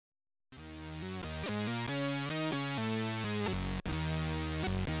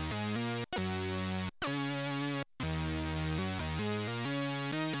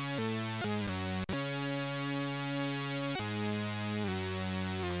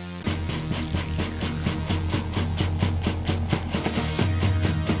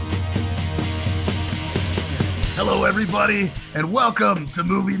Hello, everybody, and welcome to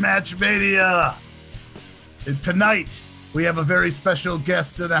Movie Match Mania. And tonight, we have a very special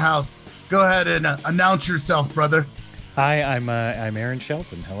guest in the house. Go ahead and announce yourself, brother. Hi, I'm Aaron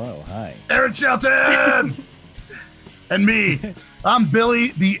Shelton. Hello, hi. Aaron Shelton! And me, I'm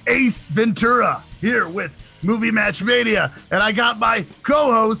Billy the Ace Ventura, here with Movie Match Mania. And I got my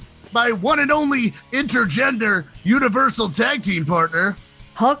co-host, my one and only intergender universal tag team partner,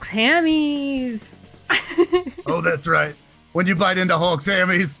 Hulk's Hammies. Oh, that's right. When you bite into Hulk's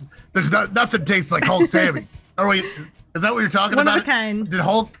Hammies, there's nothing tastes like Hulk's Hammies. Or wait, is that what you're talking One about? of a kind. Did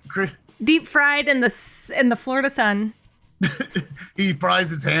Hulk... Deep fried in the Florida sun. He fries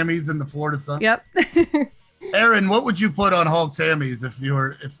his hammies in the Florida sun? Yep. Aaron, what would you put on Hulk's hammies if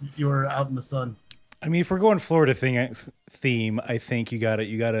you were out in the sun? I mean, if we're going Florida theme, I think you gotta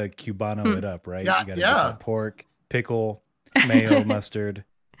Cubano it up, right? Yeah, you gotta get that pork, pickle, mayo, mustard.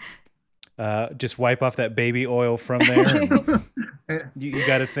 Just wipe off that baby oil from there. And you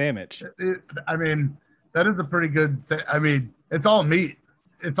got a sandwich. I mean, that is a pretty good. I mean, it's all meat.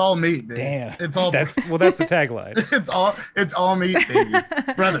 It's all meat, baby. Damn. It's all. That's the tagline. It's all meat,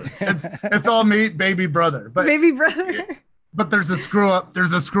 baby brother. It's all meat, baby brother. But Baby brother. But there's a screw up.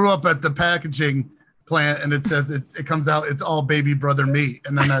 There's a screw up at the packaging plant, and it says it comes out. It's all baby brother meat,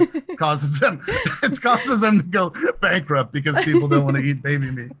 and then that causes them. It causes them to go bankrupt because people don't want to eat baby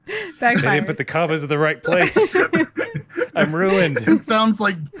meat. They didn't put the commas in the right place. I'm ruined. It sounds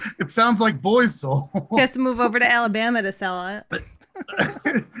like Boy's Soul. He has to move over to Alabama to sell it.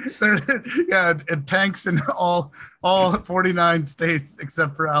 Yeah, it tanks in all 49 states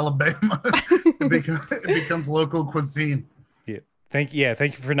except for Alabama. It becomes local cuisine. Yeah. Thank you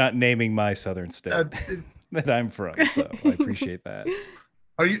for not naming my southern state that I'm from. So I appreciate that.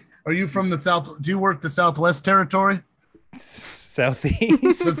 Are you from the South? Do you work the Southwest Territory?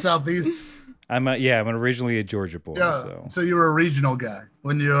 Southeast. The Southeast. I'm originally a Georgia boy. Yeah, so you were a regional guy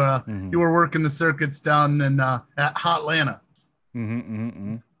when you you were working the circuits down in at Hotlanta.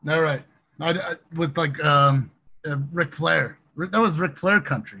 All right, with like Ric Flair. That was Ric Flair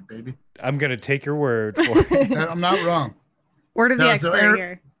country, baby. I'm gonna take your word for it. I'm not wrong. Word of the expert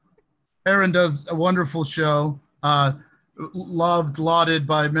here. Aaron does a wonderful show. Loved, lauded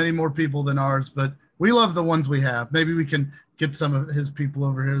by many more people than ours, but we love the ones we have. Maybe we can get some of his people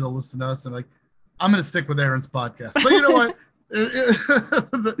over here. They'll listen to us and I'm gonna stick with Aaron's podcast. But you know what?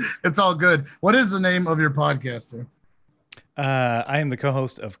 It's all good. What is the name of your podcast, sir? I am the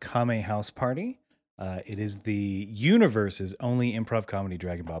co-host of Kame House Party. It is the universe's only improv comedy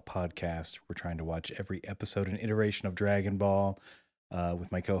Dragon Ball podcast. We're trying to watch every episode and iteration of Dragon Ball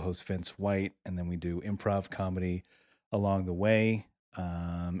with my co-host Vince White, and then we do improv comedy along the way.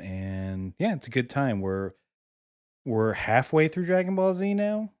 And yeah, it's a good time. We're halfway through Dragon Ball Z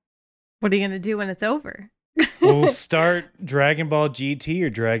now. What are you gonna do when it's over? We'll start Dragon Ball GT or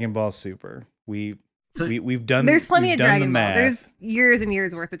Dragon Ball Super. We've done. There's plenty of Dragon Ball. Math. There's years and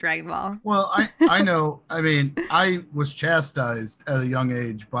years worth of Dragon Ball. Well, I know. I mean, I was chastised at a young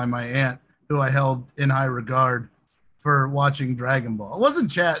age by my aunt, who I held in high regard, for watching Dragon Ball. It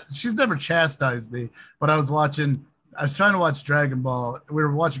wasn't She's never chastised me, but I was trying to watch Dragon Ball. We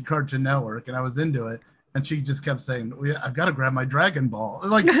were watching Cartoon Network, and I was into it. And she just kept saying, "I've got to grab my Dragon Ball."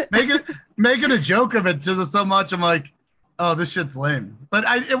 Like making a joke of it to so much. I'm like, "Oh, this shit's lame." But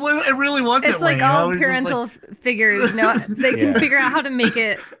it really wasn't. It's like lame. all parental figures know they can figure out how to make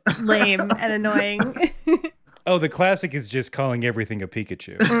it lame and annoying. Oh, the classic is just calling everything a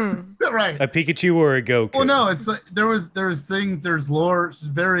Pikachu. Right. A Pikachu or a Goku. Well, no, it's like there's things, there's lore. She's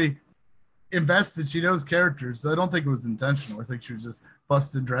very invested. She knows characters, so I don't think it was intentional. I think she was just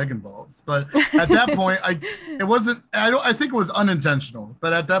busted Dragon Balls. But at that point, I think it was unintentional.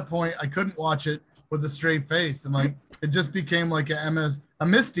 But at that point, I couldn't watch it with a straight face, and like it just became like a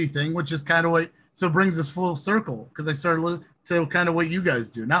Misty thing, which is kind of what brings us full circle, because I started to kind of what you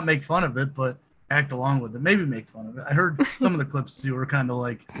guys do, not make fun of it, but act along with it, maybe make fun of it. I heard some of the clips you were kind of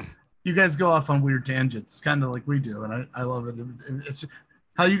like, you guys go off on weird tangents, kind of like we do, and I love it. It's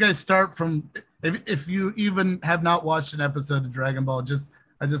how you guys start from. If you even have not watched an episode of Dragon Ball,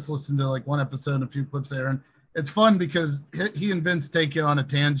 I just listened to like one episode and a few clips there, and it's fun because he and Vince take you on a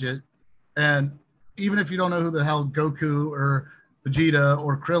tangent, and even if you don't know who the hell Goku or Vegeta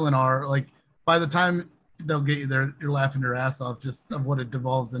or Krillin are, like by the time they'll get you there, you're laughing your ass off just of what it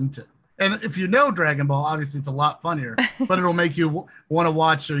devolves into. And if you know Dragon Ball, obviously it's a lot funnier, but it'll make you want to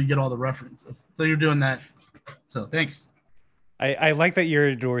watch so you get all the references. So you're doing that. So thanks. I like that your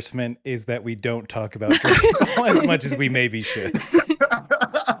endorsement is that we don't talk about Dragon Ball as much as we maybe should.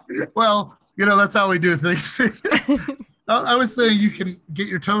 Well, that's how we do things. I was saying you can get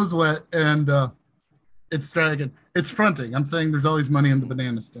your toes wet and It's Dragon. It's fronting. I'm saying there's always money in the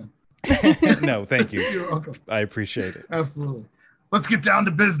banana stand. No, thank you. You're welcome. I appreciate it. Absolutely. Let's get down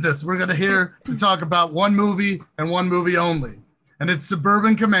to business. We're going to talk about one movie and one movie only. And it's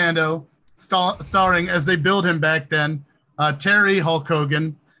Suburban Commando, starring, as they billed him back then, Terry Hulk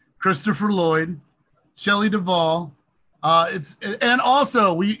Hogan, Christopher Lloyd, Shelley Duvall. And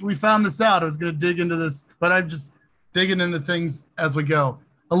also, we found this out. I was going to dig into this, but I'm just digging into things as we go.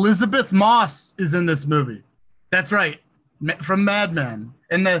 Elizabeth Moss is in this movie. That's right. From Mad Men.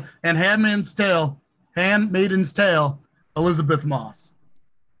 And Handmaid's Tale, Elizabeth Moss.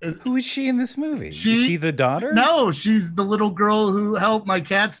 Who is she in this movie? Is She- she the daughter? No, she's the little girl who helped my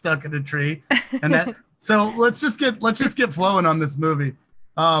cat stuck in a tree. And that so let's just get flowing on this movie.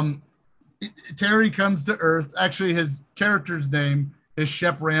 Terry comes to Earth. Actually, his character's name is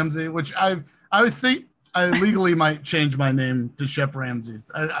Shep Ramsey, which I would think I legally might change my name to Shep Ramsey's.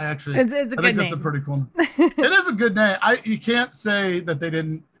 I actually It's a I good think that's a name. pretty cool name. It is a good name. You can't say that they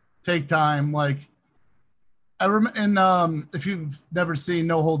didn't take time. Like I remember, and if you've never seen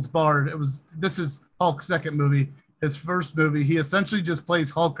No Holds Barred, this is Hulk's second movie. His first movie, he essentially just plays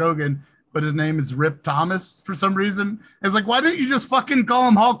Hulk Hogan, but his name is Rip Thomas for some reason. It's like, why don't you just fucking call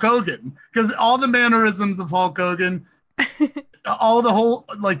him Hulk Hogan? Because all the mannerisms of Hulk Hogan, the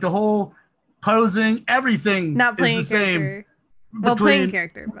whole posing, everything Not playing is the character. same. Well, playing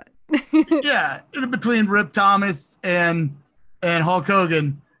character, but Yeah, between Rip Thomas and Hulk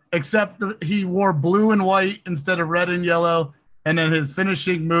Hogan, except that he wore blue and white instead of red and yellow, and then his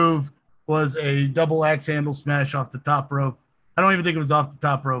finishing move was a double axe handle smash off the top rope. I don't even think it was off the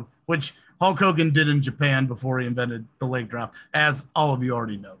top rope, which Hulk Hogan did in Japan before he invented the leg drop, as all of you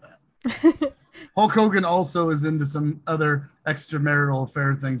already know that. Hulk Hogan also is into some other extramarital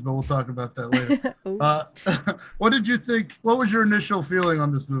affair things, but we'll talk about that later. What did you think? What was your initial feeling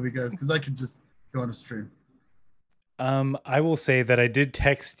on this movie, guys? Because I could just go on a stream. I will say that I did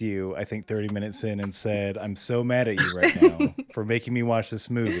text you, I think 30 minutes in, and said, I'm so mad at you right now for making me watch this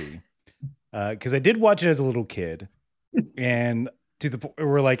movie. Because I did watch it as a little kid. And to the point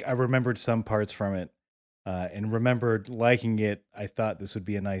where I remembered some parts from it and remembered liking it. I thought this would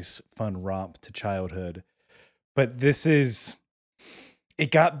be a nice, fun romp to childhood. But it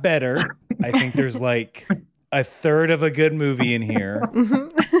got better. I think there's like a third of a good movie in here.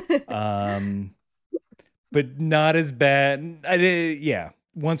 But not as bad.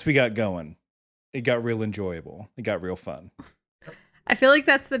 Once we got going, it got real enjoyable. It got real fun. I feel like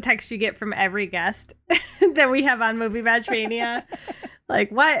that's the text you get from every guest that we have on Movie Match Mania.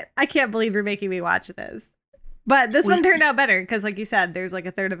 Like, what? I can't believe you're making me watch this. But this one turned out better because, like you said, there's like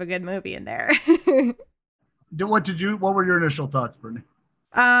a third of a good movie in there. What were your initial thoughts, Brittany?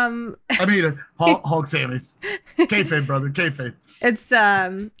 I mean, Hulk Sammy's. Kayfabe, brother. Kayfabe. It's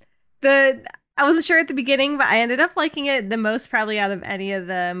I wasn't sure at the beginning, but I ended up liking it the most probably out of any of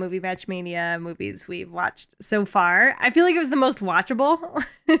the Movie Match Mania movies we've watched so far. I feel like it was the most watchable.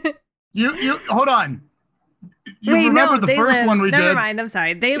 You hold on. Remember the first Live. one we Never did? mind. I'm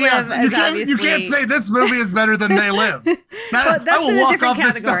sorry. They Yes, Live. you can't say this movie is better than They Live. Now, But that's in a different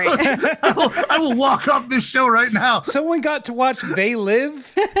category. I will walk off this show right now. Someone got to watch They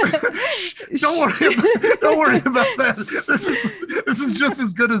Live? Don't worry about that. This is just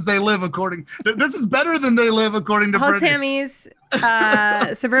as good as They Live this is better than They Live according to Hulk Brittany.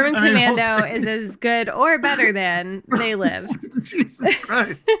 Sammy's Suburban Commando Hulk is as good or better than They Live. Jesus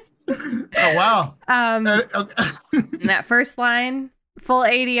Christ. Oh wow. And that first line, full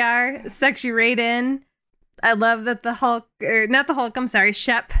ADR, sex you right in. I love that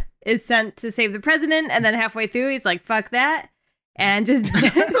Shep is sent to save the president, and then halfway through he's like, fuck that, and just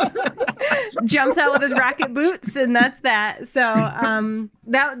jumps out with his rocket boots, and that's that. So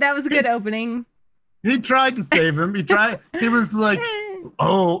that was a good opening. He tried to save him. He was like,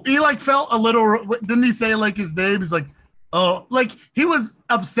 oh, he like felt a little, didn't he say like his name? He's like, oh, like he was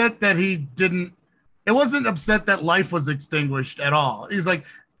upset that it wasn't upset that life was extinguished at all. He's like,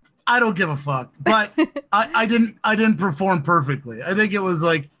 I don't give a fuck, but I didn't perform perfectly. I think it was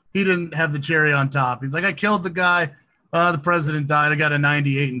like, he didn't have the cherry on top. He's like, I killed the guy. The president died. I got a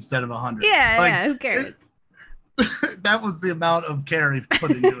 98 instead of 100. Yeah, who cares? That was the amount of care he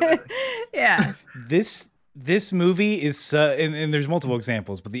put into it. Yeah. This movie is, and there's multiple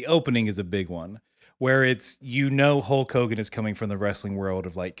examples, but the opening is a big one. Where it's, Hulk Hogan is coming from the wrestling world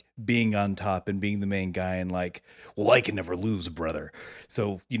of like being on top and being the main guy and like, well, I can never lose, brother.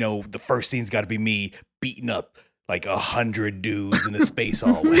 So, the first scene's got to be me beating up like 100 dudes in a space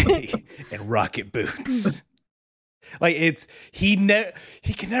hallway and rocket boots. Like he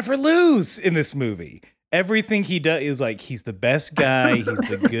can never lose in this movie. everything he does is like he's the best guy. He's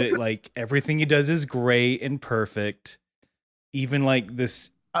the good. Like everything he does is great and perfect. Even like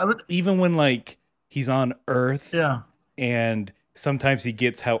this. Even when like he's on Earth. Yeah. And sometimes he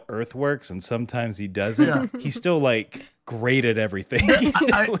gets how Earth works, and sometimes he doesn't. Yeah. He's still like great at everything.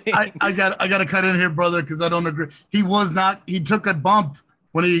 I got to cut in here, brother, because I don't agree. He was not. He took a bump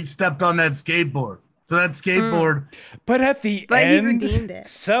when he stepped on that skateboard. So that skateboard. But at the end, he redeemed it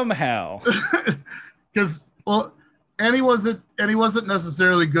somehow. Because and he wasn't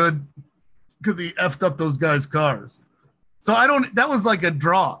necessarily good because he effed up those guys' cars. So that was like a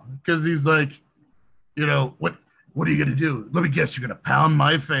draw because he's like, you know, what are you going to do? Let me guess, you're going to pound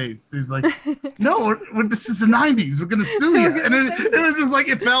my face. He's like, no, this is the 90s. We're going to sue you. And it was just like,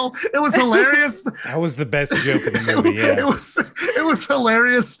 it was hilarious. That was the best joke of the movie, yeah. It was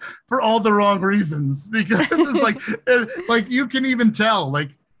hilarious for all the wrong reasons because like you can even tell, like,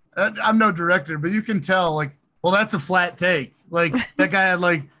 I'm no director, but you can tell, like, well, that's a flat take. Like that guy had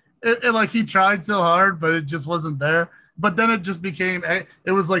like he tried so hard, but it just wasn't there. But then it just became,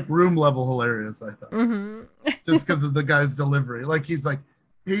 it was like room level hilarious, I thought. Mm-hmm. Just because of the guy's delivery. Like he's like,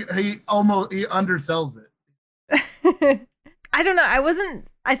 he undersells it. I don't know.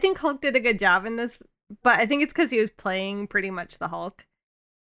 I think Hulk did a good job in this, but I think it's because he was playing pretty much the Hulk.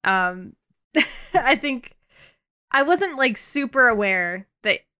 I think I wasn't like super aware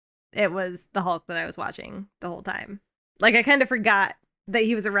that it was the Hulk that I was watching the whole time. Like I kind of forgot that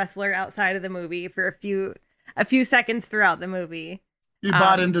he was a wrestler outside of the movie for a few seconds throughout the movie. You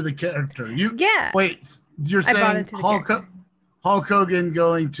bought into the character. Wait, you're saying Hulk Hogan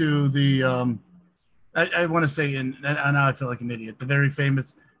going to the I want to say, and now I feel like an idiot, the very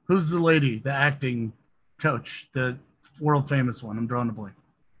famous, who's the lady, the acting coach, the world famous one? I'm drawing a blank.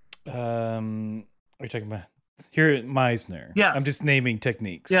 Are you talking about here, Meisner? Yes. I'm just naming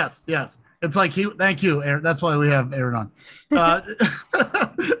techniques. Yes. It's like thank you, Aaron. That's why we have Aaron on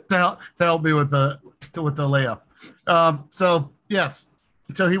to help me with the layup. So yes,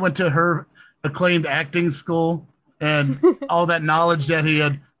 so he went to her acclaimed acting school and all that knowledge that he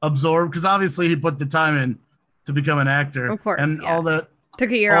had absorbed, because obviously he put the time in to become an actor. Of course, and all that.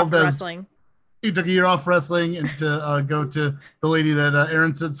 Took a year off wrestling. He took a year off wrestling and to go to the lady that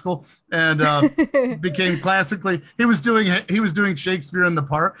Aaron said school, and became classically. He was doing Shakespeare in the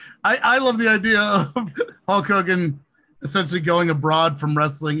part. I love the idea of Hulk Hogan essentially going abroad from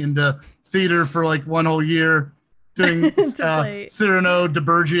wrestling into theater for like one whole year, doing Cyrano de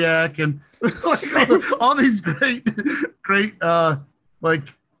Bergerac and like, all these great like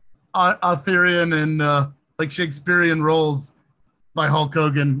Arthurian and like Shakespearean roles by Hulk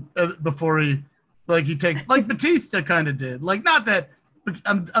Hogan before he takes, like Batista kind of did. Like, not that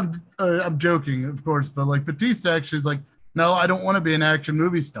I'm joking, of course, but like Batista actually is like, no, I don't want to be an action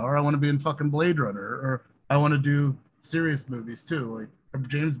movie star. I want to be in fucking Blade Runner, or I want to do serious movies too, like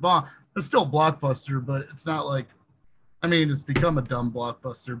James Bond. It's still a blockbuster, but it's not like, I mean, it's become a dumb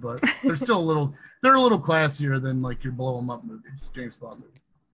blockbuster, but they're still they're a little classier than like your blow 'em up movies, James Bond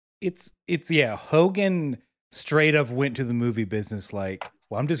movies. It's Hogan straight up went to the movie business like,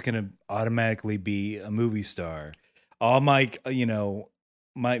 well, I'm just gonna automatically be a movie star. All my,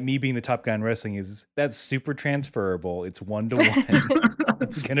 me being the top guy in wrestling that's super transferable. It's 1-to-1.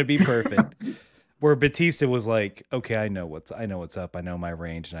 It's gonna be perfect. Where Batista was like, okay, I know what's up. I know my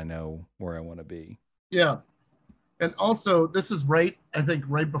range, and I know where I want to be. Yeah, and also this is right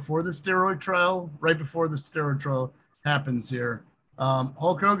before the steroid trial. Right before the steroid trial happens here,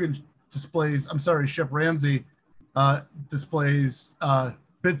 Hulk Hogan displays. I'm sorry, Shep Ramsey displays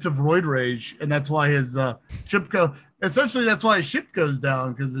bits of roid rage, and that's why his ship that's why his ship goes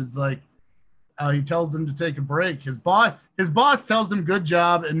down, because it's like he tells him to take a break. His boss tells him, good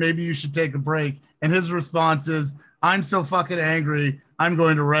job, and maybe you should take a break. And his response is, I'm so fucking angry, I'm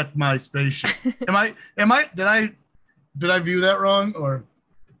going to wreck my spaceship. Did I view that wrong, or?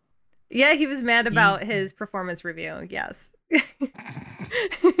 Yeah, he was mad about his performance review. Yes.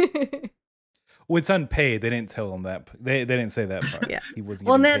 Well, it's unpaid. They didn't tell him that. They didn't say that part. Yeah. He wasn't.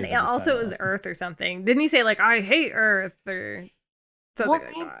 Well, and then also it was Earth or something. Didn't he say like, I hate Earth or something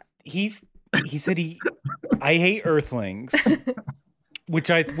like that? He said I hate Earthlings. Which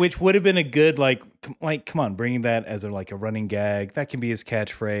would have been a good like come on, bringing that as a running gag. That can be his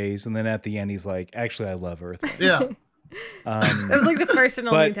catchphrase, and then at the end he's like, actually, I love Earthlings. Yeah, that was like the first and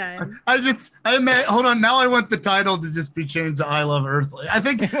only time. Hold on. Now I want the title to just be changed to "I Love Earthlings." I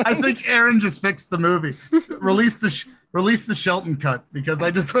think Aaron just fixed the movie. Release the Shelton cut, because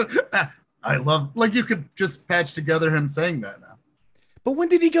I love, like, you could just patch together him saying that now. But when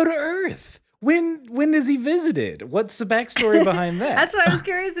did he go to Earth? When is he visited? What's the backstory behind that? That's what I was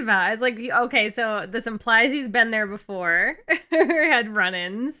curious about. I was like, okay, so this implies he's been there before or had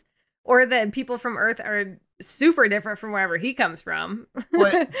run-ins, or that people from Earth are super different from wherever he comes from.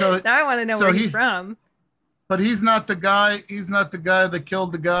 Wait, so now I want to know where he's from. But he's not the guy. He's not the guy that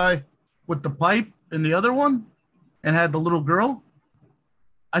killed the guy with the pipe in the other one and had the little girl.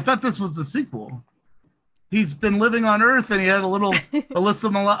 I thought this was the sequel. He's been living on Earth and he had a little Alyssa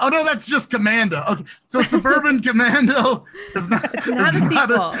Milano. Oh no, that's just Commando. Okay, so Suburban Commando is not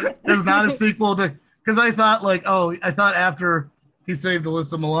a sequel to, because I thought after he saved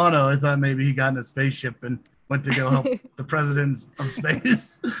Alyssa Milano, I thought maybe he got in a spaceship and went to go help the presidents of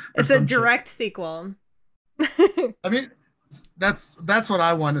space. It's a direct sequel. I mean, that's what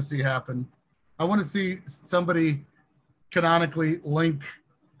I want to see happen. I want to see somebody canonically link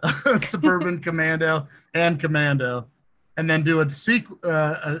Suburban Commando and Commando, and then do a sequel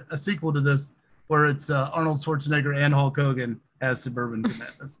to this where it's Arnold Schwarzenegger and Hulk Hogan as Suburban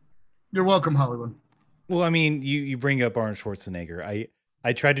Commandos. You're welcome, Hollywood. Well, I mean, you bring up Arnold Schwarzenegger.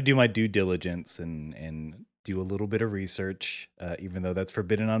 I tried to do my due diligence and do a little bit of research, even though that's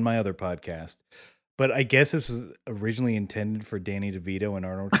forbidden on my other podcast. But I guess this was originally intended for Danny DeVito and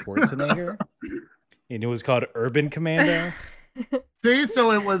Arnold Schwarzenegger, and it was called Urban Commando. See, so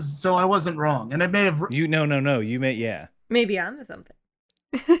I wasn't wrong, and I may have no, you may, yeah, maybe onto something.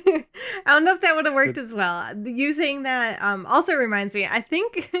 I don't know if that would have worked as well. You saying that also reminds me. I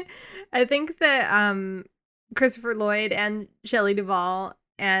think that Christopher Lloyd and Shelley Duvall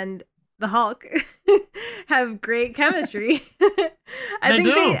and the Hulk have great chemistry.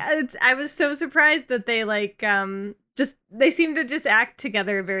 I was so surprised that they they seem to just act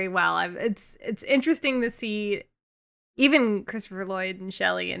together very well. It's interesting to see even Christopher Lloyd and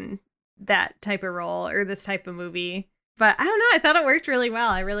Shelley in that type of role or this type of movie. But I don't know, I thought it worked really well.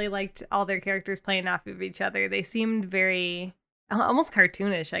 I really liked all their characters playing off of each other. They seemed very almost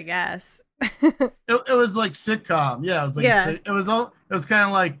cartoonish, I guess. it was like sitcom. Yeah, it was like it was kind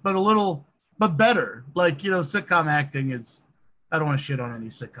of like but better. Like, sitcom acting is, I don't want to shit on any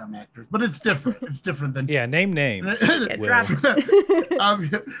sitcom actors, but it's different. It's different than name names. I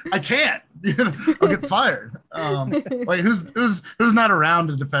can't. I'll get fired. Like who's not around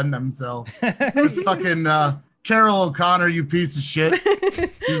to defend themselves? It's fucking Carol O'Connor, you piece of shit.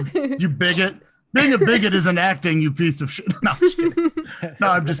 You bigot. Being a bigot isn't acting, you piece of shit. No, I'm just kidding. No,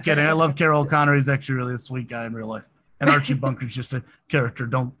 I'm just kidding. I love Carol O'Connor. He's actually really a sweet guy in real life. And Archie Bunker's just a character.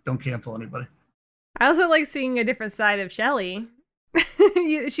 Don't cancel anybody. I also like seeing a different side of Shelley.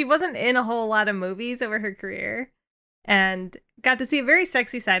 She wasn't in a whole lot of movies over her career, and got to see a very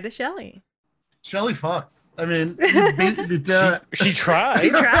sexy side of Shelley. Shelley fucks. I mean, she tries. She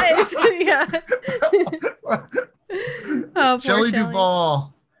tries. Yeah. Shelley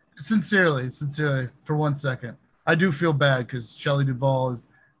Duvall. Sincerely, for 1 second, I do feel bad because Shelley Duvall is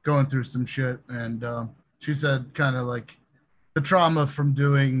going through some shit, and she said kind of like the trauma from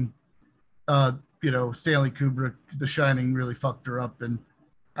doing, Stanley Kubrick, The Shining, really fucked her up, and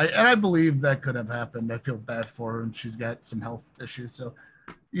I believe that could have happened. I feel bad for her, and she's got some health issues, so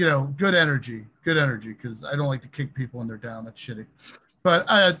good energy, because I don't like to kick people when they're down. That's shitty. But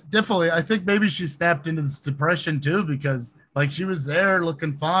definitely, I think maybe she snapped into this depression too, because like she was there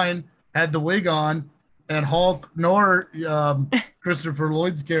looking fine, had the wig on, and Hulk nor Christopher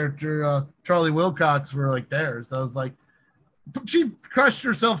Lloyd's character, Charlie Wilcox, were like there. So I was like, she crushed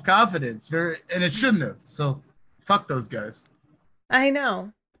her self-confidence, and it shouldn't have. So fuck those guys. I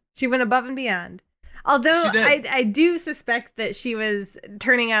know. She went above and beyond. Although I do suspect that she was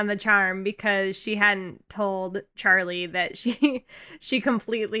turning on the charm because she hadn't told Charlie that she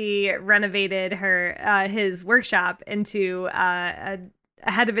completely renovated his workshop into a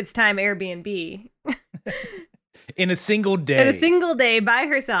ahead of its time Airbnb. In a single day. In a single day by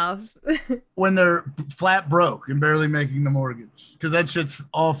herself. When they're flat broke and barely making the mortgage. Because that shit's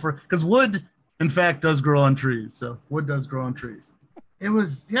all because wood, in fact, does grow on trees. So wood does grow on trees. It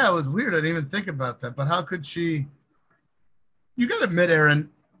was weird. I didn't even think about that. But how could she? You got to admit, Aaron,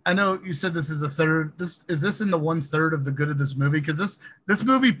 I know you said this is a third. Is this in the 1/3 of the good of this movie? Because this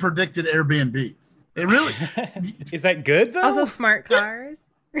movie predicted Airbnbs. It really is that good though? Also, smart cars.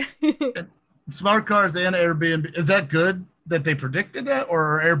 Smart cars and Airbnb. Is that good that they predicted that,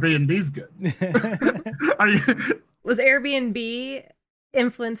 or are Airbnbs good? Was Airbnb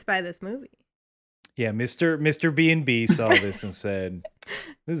influenced by this movie? Yeah, Mr. B&B saw this and said,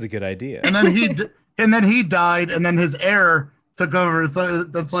 "This is a good idea." And then he died, and then his heir took over. So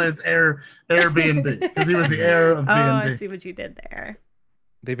that's why it's Airbnb, because he was the heir of B&B. Oh, I see what you did there.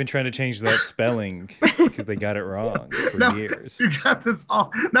 They've been trying to change that spelling because they got it wrong for years. You got this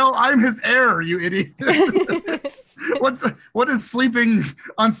all. No, I'm his heir, you idiot. What does sleeping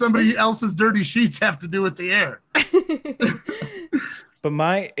on somebody else's dirty sheets have to do with the heir? But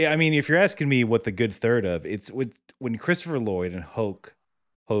I mean, if you're asking me what the good third of, it's when Christopher Lloyd and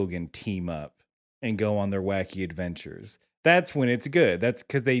Hogan team up and go on their wacky adventures. That's when it's good. That's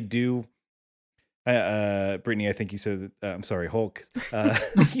because they do. Brittany, I think you said. I'm sorry, Hulk.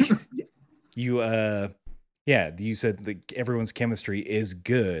 You said that everyone's chemistry is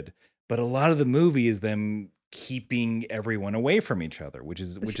good, but a lot of the movie is them keeping everyone away from each other, which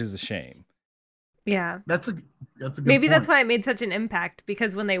is a shame. Yeah, that's a good maybe point. That's why it made such an impact,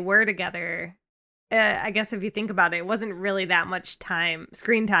 because when they were together, I guess if you think about it, it wasn't really that much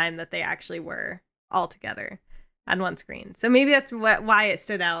screen time that they actually were all together on one screen. So maybe that's why it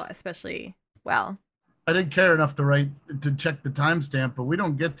stood out especially well. I didn't care enough to check the timestamp, but we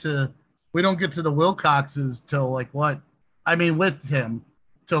don't get to the Wilcoxes till with him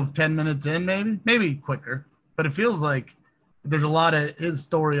till 10 minutes in, maybe quicker, but it feels like there's a lot of his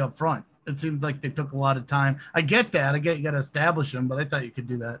story up front. It seems like they took a lot of time. I get that. I get you got to establish him, but I thought you could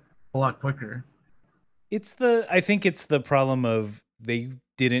do that a lot quicker. I think it's the problem of they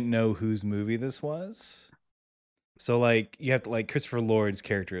didn't know whose movie this was. So you have to Christopher Lloyd's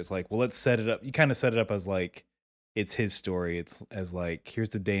character is let's set it up. You kind of set it up as it's his story. It's as here's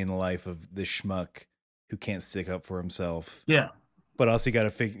the day in the life of this schmuck who can't stick up for himself. Yeah. But also you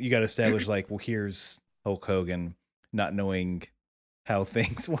got to establish here's Hulk Hogan not knowing how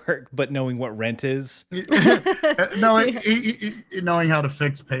things work, but knowing what rent is. Knowing how to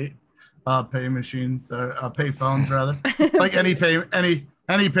fix pay machines, pay phones rather,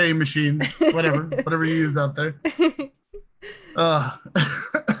 any pay machines, whatever you use out there.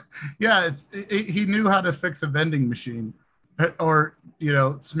 Yeah, he knew how to fix a vending machine, or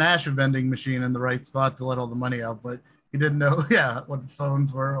smash a vending machine in the right spot to let all the money out, but he didn't know what the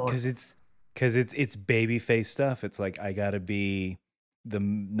phones were. Because it's baby face stuff. It's I gotta be the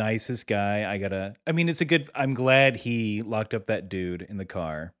nicest guy. I'm glad he locked up that dude in the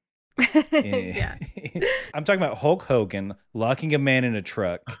car. Yeah. I'm talking about Hulk Hogan locking a man in a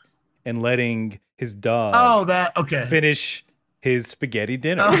truck and letting his dog finish his spaghetti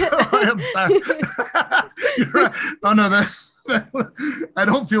dinner. I'm sorry. You're right. Oh no, I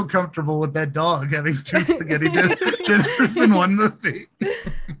don't feel comfortable with that dog having two spaghetti dinners in one movie.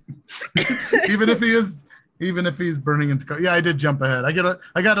 Even if he's burning into car. Yeah, I did jump ahead. I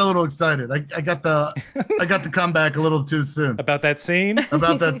got a little excited. I got the comeback a little too soon. About that scene?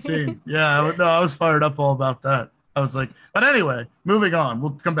 Yeah, I was fired up all about that. I was like, but anyway, moving on.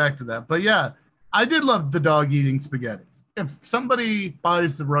 We'll come back to that. But yeah, I did love the dog eating spaghetti. If somebody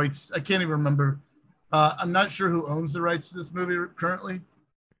buys the rights, I can't even remember. I'm not sure who owns the rights to this movie currently.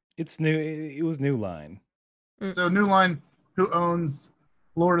 It's new. It was New Line. So New Line, who owns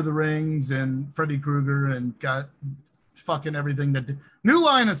Lord of the Rings and Freddy Krueger and got fucking everything that New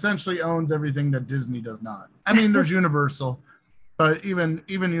Line essentially owns everything that Disney does not. I mean, there's Universal, but even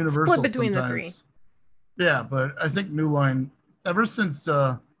Universal split between sometimes. The three. Yeah, but I think New Line, ever since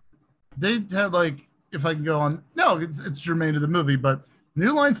they had if I can go on, no, it's germane to the movie, but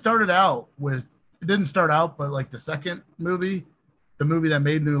New Line started out with, it didn't start out, but the second movie, the movie that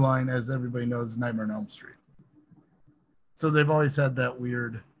made New Line, as everybody knows, is Nightmare on Elm Street. So they've always had that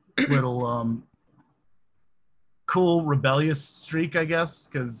weird little cool rebellious streak, I guess,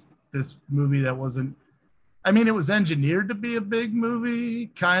 because this movie that wasn't, it was engineered to be a big movie,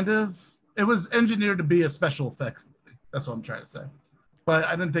 kind of. It was engineered to be a special effects movie. That's what I'm trying to say. But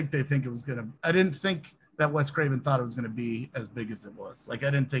I didn't think I didn't think that Wes Craven thought it was going to be as big as it was. I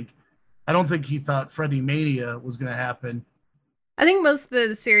don't think he thought Freddy Mania was going to happen. I think most of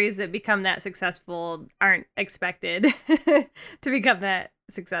the series that become that successful aren't expected to become that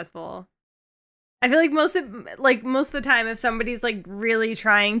successful. I feel like most of the time, if somebody's really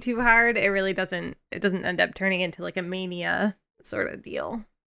trying too hard, it doesn't end up turning into a Mania sort of deal.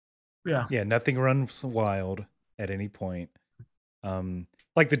 Yeah. Yeah. Nothing runs wild at any point.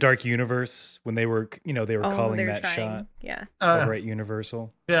 The Dark Universe, when they were calling that trying. shot. Yeah. Over at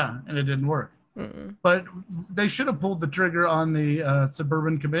Universal. Yeah. And it didn't work. Mm-mm. But they should have pulled the trigger on the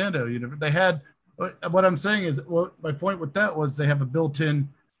Suburban Commando. They had, what I'm saying is, my point with that was they have a built-in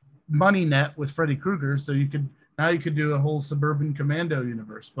money net with Freddy Krueger, so you could do a whole Suburban Commando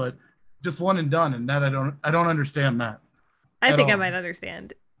universe, but just one and done. And that I don't understand that. I think I might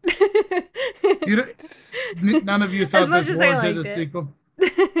understand. None of you thought this warranted a sequel.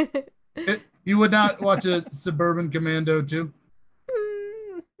 You would not watch a Suburban Commando too?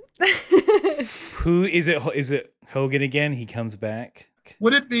 Who is it? Is it Hogan again? He comes back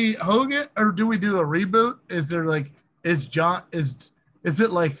Would it be Hogan, or do we do a reboot? Is there like is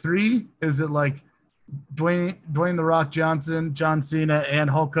it like 3? Is it like Dwayne the Rock Johnson, John Cena, and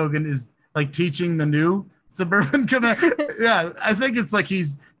Hulk Hogan is like teaching the new Suburban Commando? Yeah, I think it's like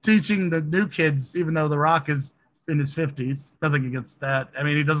he's teaching the new kids, even though the Rock is in his 50s. Nothing against that. I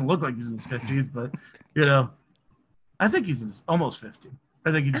mean, he doesn't look like he's in his 50s, but I think he's in his almost 50.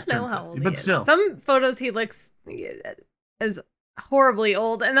 I think he just turned 50, but still. Some photos he looks as horribly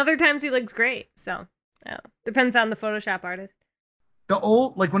old, and other times he looks great. So, depends on the Photoshop artist. The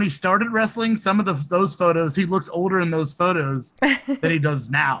old, like when he started wrestling, some of those photos, he looks older in those photos than he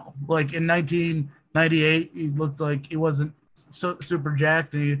does now. Like in 1998, he looked like he wasn't so super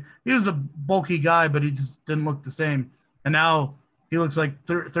jacked. He was a bulky guy, but he just didn't look the same. And now he looks like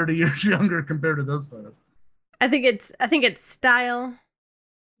 30 years younger compared to those photos. I think it's style,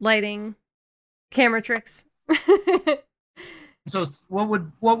 lighting, camera tricks. So what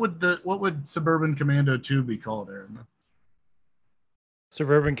would Suburban Commando 2 be called, Aaron?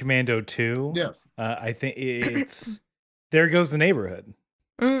 Suburban Commando 2? Yes. I think it's There Goes the Neighborhood.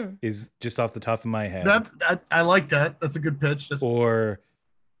 Is just off the top of my head. I like that. That's a good pitch. Or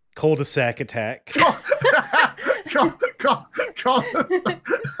Cul-de-sac Attack. I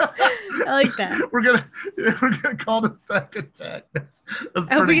like that. We're gonna Cul-de-sac Attack.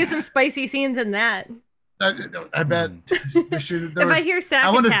 I hope we get some spicy scenes in that. I bet. If I hear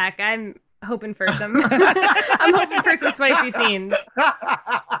sack attack, I'm hoping for some. I'm hoping for some spicy scenes.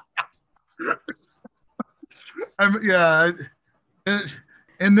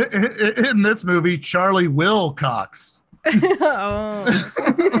 In this movie, Charlie Wilcox. Oh.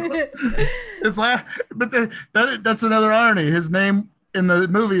 That's another irony. His name in the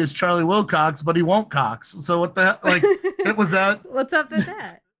movie is Charlie Wilcox, but he won't cox. So what the hell? Like, it was that. What's up with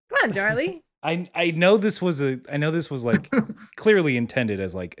that? Come on, Charlie. I know this was like clearly intended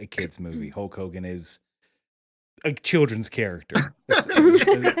as like a kid's movie. Hulk Hogan is a children's character.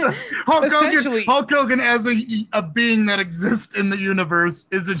 Hulk Hogan as a being that exists in the universe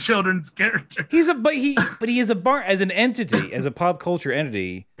is a children's character. But he is as an entity, as a pop culture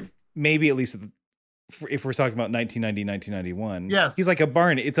entity, maybe at least if we're talking about 1990, 1991. Yes. He's like a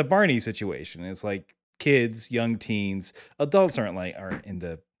Barney. It's a Barney situation. It's like kids, young teens, adults aren't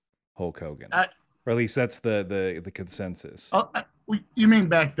into Hulk Hogan. Or at least that's the consensus. You mean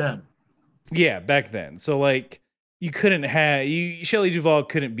back then? Yeah, back then. So like Shelley Duvall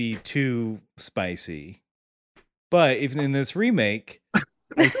couldn't be too spicy. But even in this remake,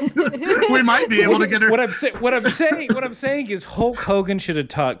 we might be able to get her. What I'm saying is Hulk Hogan should have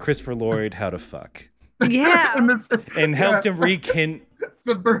taught Christopher Lloyd how to fuck. Yeah. And helped him rekindle.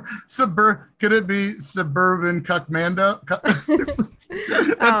 Could it be Suburban Commando?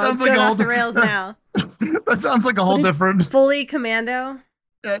 That sounds like a whole rails now. That sounds like a whole different. Fully Commando.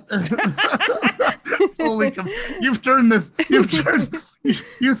 You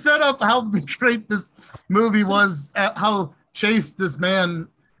set up how great this movie was, how chaste this man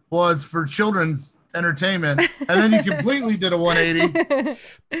was for children's entertainment, and then you completely did a 180.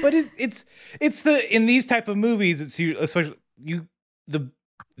 But it's in these type of movies, it's especially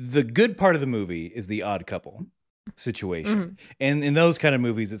the good part of the movie is the odd couple situation. Mm-hmm. And in those kind of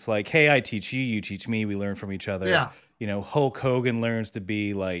movies, it's like, hey, I teach you, you teach me, we learn from each other. Yeah. Hulk Hogan learns to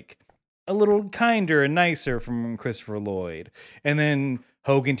be like a little kinder and nicer from Christopher Lloyd. And then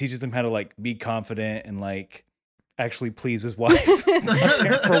Hogan teaches him how to like be confident and like actually please his wife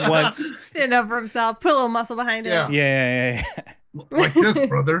for once. Stand up for himself, put a little muscle behind it. Yeah. Like this,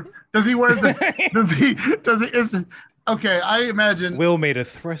 brother. Does he wear the okay, I imagine Will made a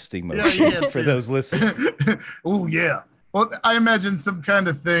thrusting motion for those listening. Oh yeah. Well, I imagine some kind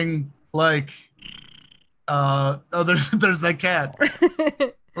of thing like there's that cat.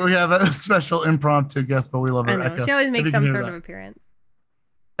 We have a special impromptu guest, but we love her. Echo. She always makes some sort of appearance.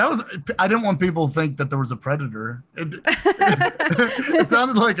 I didn't want people to think that there was a predator. It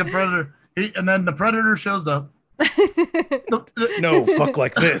sounded like a predator. And then the predator shows up. No, fuck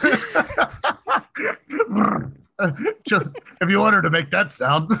like this. If you want her to make that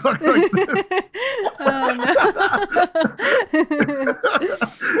sound, fuck like this.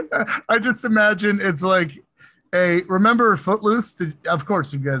 I just imagine it's like remember Footloose? Of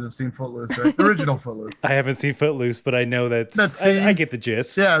course you guys have seen Footloose, right? The original Footloose. I haven't seen Footloose, but I know I get the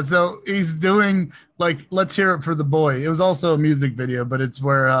gist. Yeah, so he's doing like Let's Hear It for the Boy. It was also a music video, but it's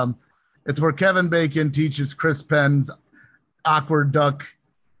where Kevin Bacon teaches Chris Penn's awkward duck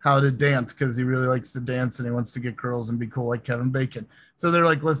how to dance because he really likes to dance and he wants to get girls and be cool like Kevin Bacon. So they're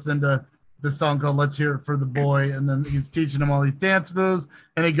like listening to this song called Let's Hear It for the Boy, and then he's teaching them all these dance moves,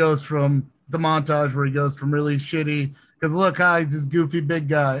 and he goes from the montage where he goes from really shitty because look, he's this goofy big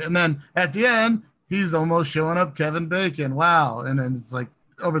guy. And then at the end, he's almost showing up Kevin Bacon. Wow. And then it's like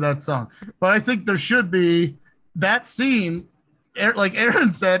over that song. But I think there should be that scene, like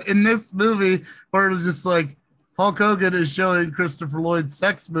Aaron said, in this movie where it was just like Hulk Hogan is showing Christopher Lloyd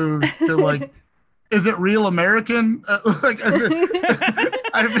sex moves to like, is it Real American? I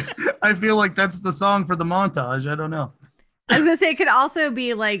feel like that's the song for the montage. I don't know. I was gonna say it could also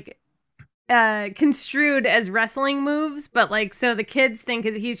be like construed as wrestling moves, but like so the kids think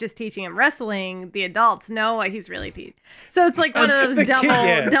that he's just teaching them wrestling. The adults know what he's really teaching. So it's like one of those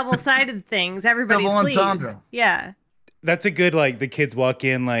double-sided things. Everybody's Double pleased. entendre. Yeah. That's a good, like, the kids walk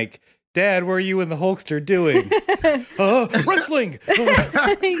in like, Dad, what are you and the Hulkster doing? Wrestling.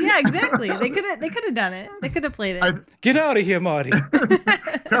 Yeah, exactly. They could have done it. They could have played it. Get out of here, Marty.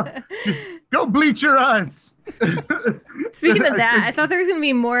 Go bleach your eyes. Speaking of that, I thought there was going to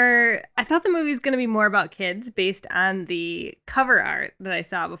be more. I thought the movie's going to be more about kids based on the cover art that I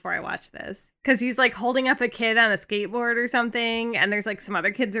saw before I watched this. Because he's like holding up a kid on a skateboard or something, and there's like some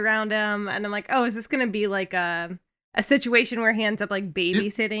other kids around him, and I'm like, oh, is this going to be like a situation where he ends up like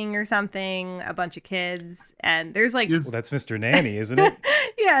babysitting or something, a bunch of kids, and there's like, well, that's Mr. Nanny, isn't it?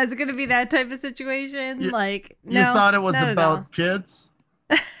 Yeah, is it gonna be that type of situation? You No, thought it was not about kids?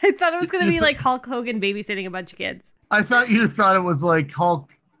 I thought it was gonna be like Hulk Hogan babysitting a bunch of kids. I thought you thought it was like Hulk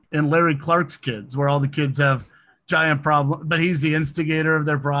and Larry Clark's Kids, where all the kids have giant problems, but he's the instigator of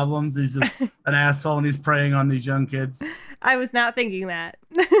their problems. He's just an asshole, and he's preying on these young kids. I was not thinking that.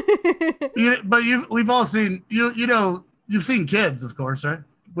 We've all seen you've seen Kids, of course, right?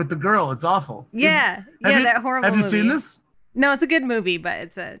 With the girl, it's awful. Yeah, that horrible. Have you movie. seen this? No, it's a good movie,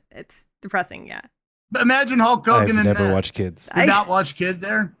 but it's depressing. Yeah. Imagine Hulk Hogan. I've never watched Kids. You not watch Kids,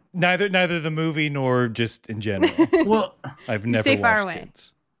 Aaron? Neither the movie nor just in general. Well, I've never stay far watched away.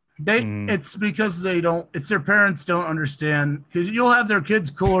 Kids. It's because it's their parents don't understand, because you'll have their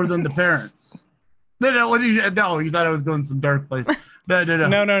kids cooler than the parents. No, you thought I was going some dark place.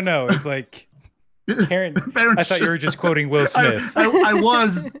 No. It's like Karen. I thought you were just quoting Will Smith. I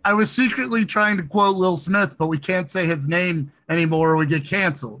was secretly trying to quote Will Smith, but we can't say his name anymore or we get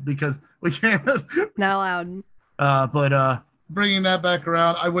canceled because we can't. Not allowed. But bringing that back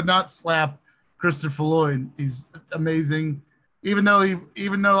around, I would not slap Christopher Lloyd. He's amazing, even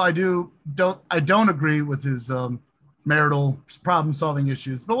though I don't agree with his marital problem-solving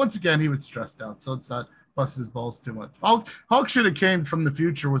issues. But once again, he was stressed out, so it's not bust his balls too much. Hulk should have came from the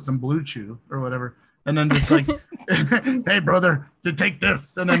future with some Blue Chew or whatever, and then just like, hey brother, to take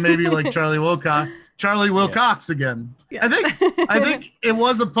this, and then maybe like Charlie Wilcox again. Yeah. I think it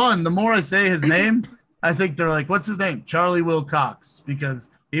was a pun. The more I say his name, I think they're like, what's his name? Charlie Wilcox, because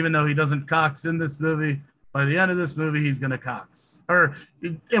even though he doesn't cox in this movie, by the end of this movie he's gonna cox, or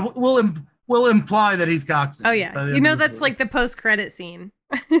it will imply that he's coxing. Oh yeah, that's movie. Like the post-credit scene.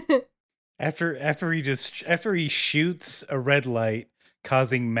 After he shoots a red light,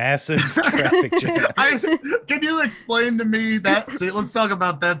 causing massive traffic jams. Can you explain to me that scene? Let's talk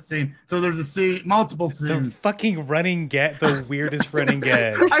about that scene. So there's a scene, multiple scenes. The fucking running gag, the weirdest running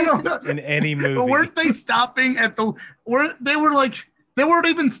gag. I don't know. In any movie. But weren't they stopping they weren't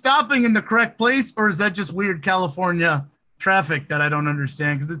even stopping in the correct place, or is that just weird California traffic that I don't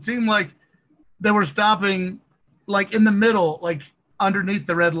understand? Because it seemed like they were stopping like in the middle, like underneath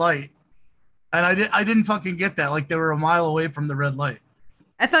the red light. And I didn't fucking get that. Like they were a mile away from the red light.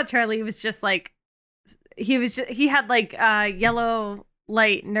 I thought Charlie was just like, he had like yellow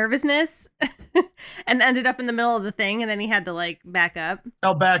light nervousness and ended up in the middle of the thing. And then he had to like back up.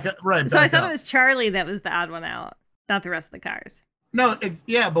 Oh, back up. Right. So I thought it was Charlie that was the odd one out, not the rest of the cars. No,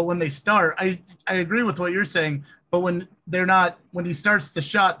 but when they start, I agree with what you're saying. But when he starts the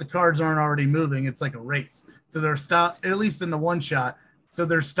shot, the cars aren't already moving. It's like a race. So they're stopped, at least in the one shot. So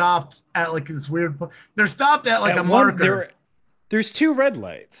they're stopped at like this weird. They're stopped at like a marker. There's two red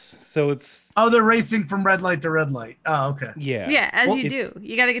lights, so it's. Oh, they're racing from red light to red light. Oh, okay. Yeah. Yeah, as you do.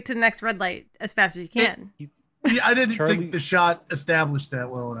 You got to get to the next red light as fast as you can. I didn't think the shot established that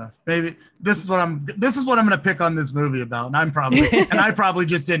well enough. Maybe this is what I'm going to pick on this movie about, and I probably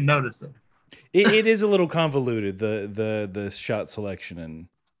just didn't notice it. It is a little convoluted, the shot selection, and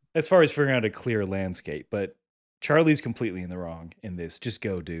as far as figuring out a clear landscape, but. Charlie's completely in the wrong in this. Just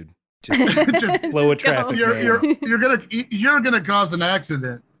go, dude. Just slow a traffic. You're gonna cause an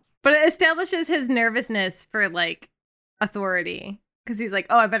accident. But it establishes his nervousness for like authority, because he's like,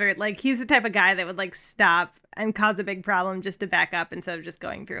 oh, I better like. He's the type of guy that would like stop and cause a big problem just to back up instead of just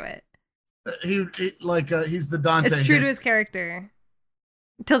going through it. He's the Dante. It's true Hicks. To his character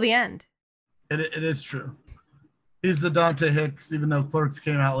till the end. It is true. He's the Dante Hicks, even though Clerks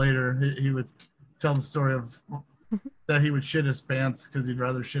came out later. He would tell the story of that he would shit his pants because he'd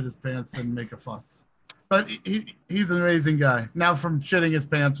rather shit his pants than make a fuss. But he's an amazing guy. Now from shitting his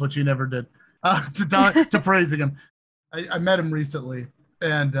pants, which he never did, to praising him. I met him recently,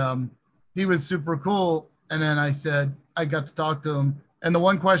 and he was super cool. And then I got to talk to him. And the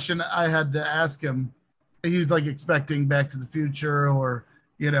one question I had to ask him, he's like expecting Back to the Future or,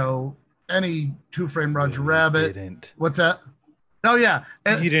 any Who Framed Roger Rabbit. Didn't. What's that? Oh, yeah.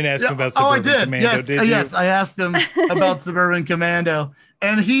 You didn't ask him about Suburban I did. Commando, yes, did you? Yes, I asked him about Suburban Commando.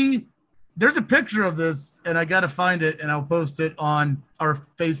 And there's a picture of this, and I got to find it, and I'll post it on our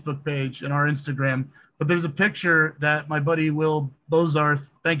Facebook page and our Instagram. But there's a picture that my buddy Will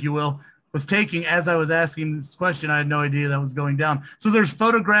Bozarth, thank you, Will, was taking as I was asking this question. I had no idea that was going down. So there's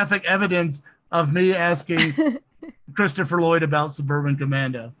photographic evidence of me asking Christopher Lloyd about Suburban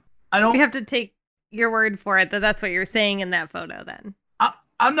Commando. We have to take your word for it that's what you're saying in that photo then.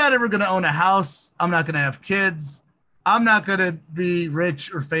 I'm not ever going to own a house. I'm not going to have kids. I'm not going to be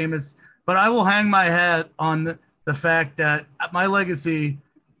rich or famous, but I will hang my hat on the fact that my legacy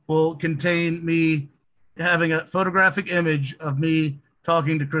will contain me having a photographic image of me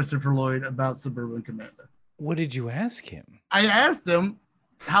talking to Christopher Lloyd about Suburban Commando. What did you ask him? I asked him,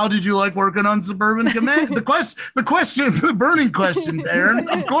 how did you like working on Suburban Commando? The burning questions, Aaron,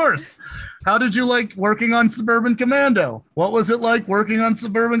 of course. How did you like working on Suburban Commando? What was it like working on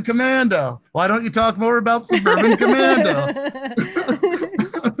Suburban Commando? Why don't you talk more about Suburban Commando?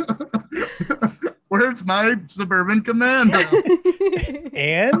 Where's my Suburban Commando?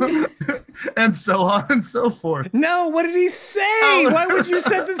 And so on and so forth. No, what did he say? Why would you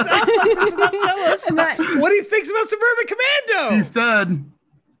set this up? Not tell us what he thinks about Suburban Commando.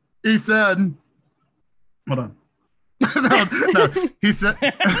 He said, hold on. no. He said,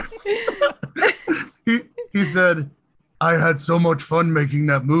 he said, I had so much fun making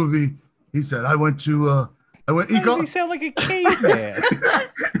that movie. He said, He does he sound like a caveman?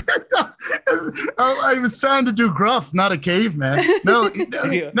 I was trying to do gruff, not a caveman. No,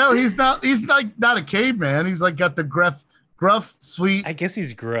 he's not. He's like not a caveman. He's like got the gruff, sweet. I guess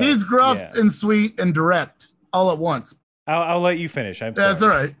he's gruff. He's gruff and sweet and direct all at once. I'll let you finish. I'm sorry. That's all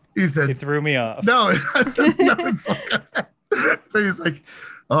right. He said it threw me off. No, it's like he's like,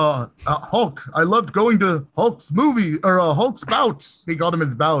 Hulk. I loved going to Hulk's movie or Hulk's bouts. He called him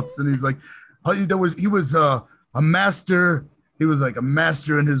his bouts, and he's like, he was a master. He was like a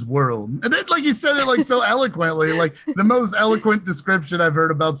master in his world. And then like he said it like so eloquently, like the most eloquent description I've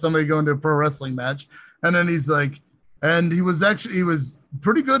heard about somebody going to a pro wrestling match. And then he's like, and he was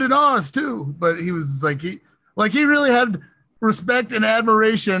pretty good in Oz too. But he was like, he really had respect and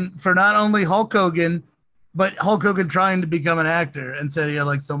admiration for not only Hulk Hogan, but Hulk Hogan trying to become an actor, and said he had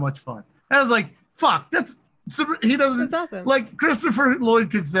like so much fun. And I was like, fuck, he doesn't, that's awesome. Like Christopher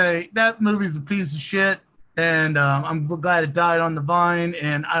Lloyd could say that movie's a piece of shit. And I'm glad it died on the vine,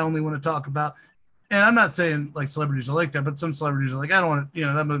 and I only want to talk about, and I'm not saying like celebrities are like that, but some celebrities are like, I don't want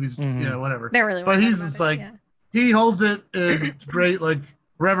to, that movie's, whatever. They're really, but he's just like, he holds it in great like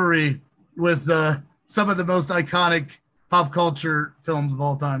reverie with some of the most iconic pop culture films of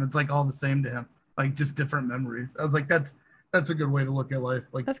all time. It's like all the same to him, like just different memories. I was like, that's a good way to look at life.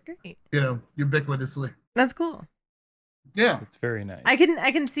 Like, that's great. Ubiquitously. That's cool. Yeah, it's very nice. I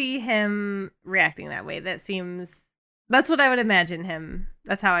can see him reacting that way. That's what I would imagine him.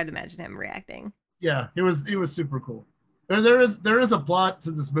 That's how I'd imagine him reacting. Yeah, he was super cool. There is a plot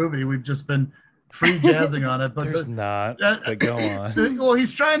to this movie. We've just been free jazzing on it, but there's not. But go on. Well,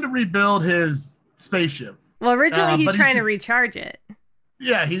 he's trying to rebuild his spaceship. Well, originally he's trying to recharge it.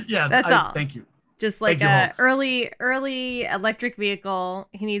 Yeah, that's all. Thank you. Just like a early electric vehicle,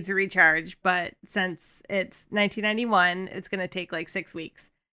 he needs a recharge. But since it's 1991, it's going to take like 6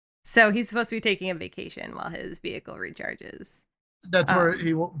 weeks. So he's supposed to be taking a vacation while his vehicle recharges. That's where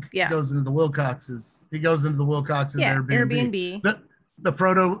he goes into the Wilcoxes. He goes into the Wilcoxes Airbnb. The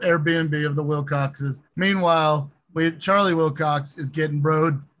proto Airbnb of the Wilcoxes. Meanwhile, Charlie Wilcox is getting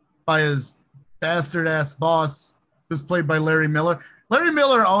broed by his bastard ass boss, who's played by Larry Miller. Larry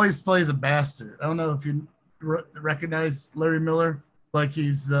Miller always plays a bastard. I don't know if you recognize Larry Miller. Like he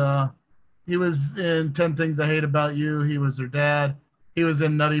was in 10 Things I Hate About You. He was her dad. He was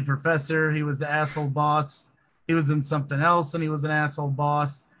in Nutty Professor. He was the asshole boss. He was in something else, and he was an asshole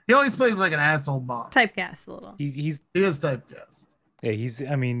boss. He always plays like an asshole boss. Typecast a little. He is typecast. Yeah, he's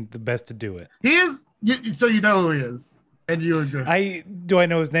the best to do it. He is. So you know who he is. And you agree. Do I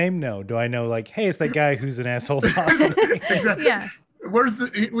know his name? No. Do I know like, hey, it's that guy who's an asshole boss? Exactly. Yeah. We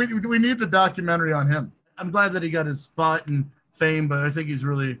need the documentary on him. I'm glad that he got his spot and fame, but I think he's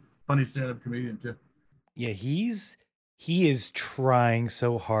really funny stand-up comedian too. Yeah, he is trying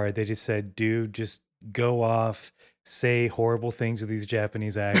so hard. They just said, dude, just go off, say horrible things to these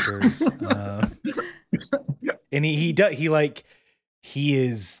Japanese actors. And he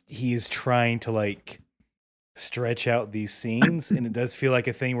is trying to like stretch out these scenes, and it does feel like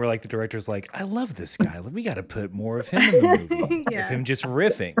a thing where like the director's like, I love this guy. We got to put more of him in the movie. Yeah. Of him just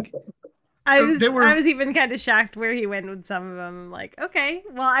riffing. I was even kind of shocked where he went with some of them. I'm like, okay,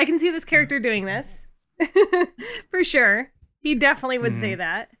 well, I can see this character doing this for sure. He definitely would say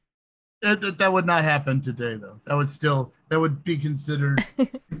that. That would not happen today, though. That would be considered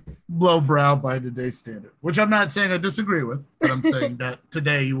lowbrow by today's standard, which I'm not saying I disagree with, but I'm saying that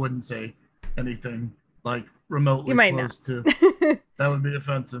today you wouldn't say anything like remotely close to. That would be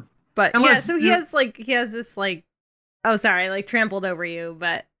offensive. But unless, so he has this like, oh, sorry, like trampled over you,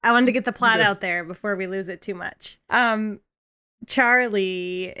 but I wanted to get the plot out there before we lose it too much.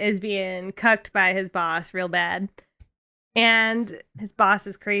 Charlie is being cucked by his boss real bad. And his boss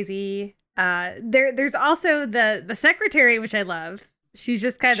is crazy. There's also the secretary, which I love. She's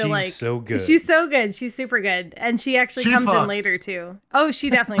just kind of like so good. She's so good. She's super good, and she actually comes in later too. Oh, she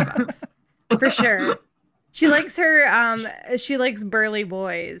definitely fucks for sure. She likes her. She likes burly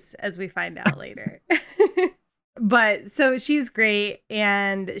boys, as we find out later. But so she's great,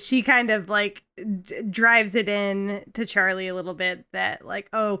 and she kind of like drives it in to Charlie a little bit that like,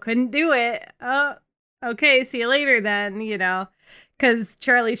 oh, couldn't do it. Oh. Okay, see you later then, you know, because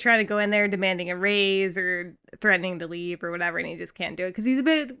Charlie's trying to go in there demanding a raise or threatening to leave or whatever, and he just can't do it because he's a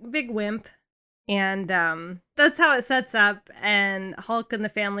big wimp. And that's how it sets up, and Hulk and the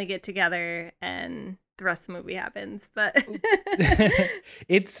family get together, and the rest of the movie happens. But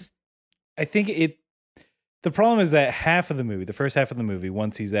the problem is that the first half of the movie,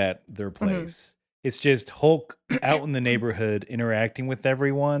 once he's at their place, it's just Hulk out in the neighborhood interacting with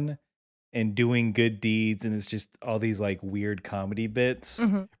everyone and doing good deeds, and it's just all these like weird comedy bits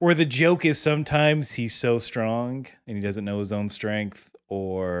where the joke is sometimes he's so strong and he doesn't know his own strength,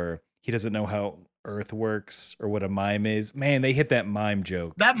 or he doesn't know how Earth works or what a mime is. Man, they hit that mime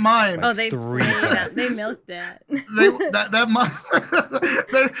joke. That mime. They milked that. that mime.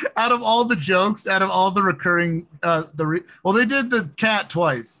 Out of all the jokes, out of all the recurring, they did the cat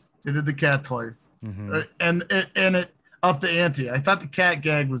twice. They did the cat twice, and it upped the ante. I thought the cat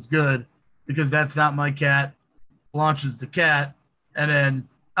gag was good. Because that's not my cat, launches the cat, and then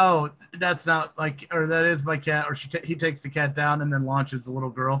that's not or that is my cat, or he takes the cat down and then launches the little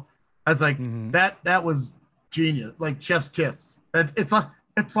girl. I was like, that was genius, like Chef's Kiss. It's like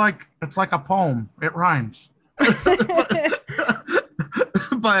a poem. It rhymes. But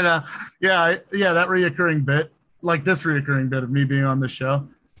that reoccurring bit, like this reoccurring bit of me being on the show,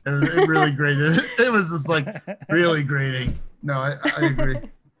 it really grated. It was just like really grating. No, I agree.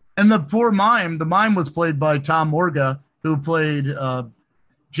 And the poor mime, the mime was played by Tom Morga, who played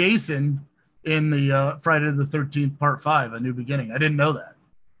Jason in the Friday the 13th Part 5, A New Beginning. I didn't know that.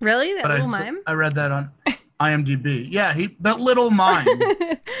 Really? That little mime? I read that on IMDb. Yeah, that little mime.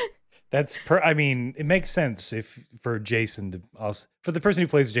 it makes sense for Jason to also, for the person who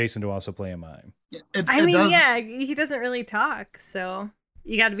plays Jason to also play a mime. He doesn't really talk, so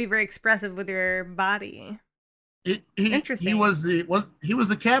you got to be very expressive with your body. Interesting. He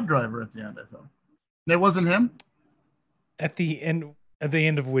was a cab driver at the end, I thought. It wasn't him? At the end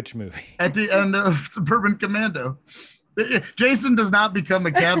of which movie? At the end of Suburban Commando. Jason does not become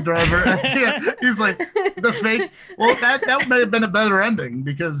a cab driver. He's like the fake. Well, that may have been a better ending,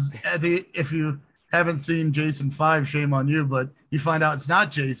 because if you haven't seen Jason 5, shame on you, but you find out it's not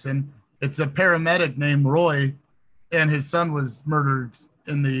Jason. It's a paramedic named Roy, and his son was murdered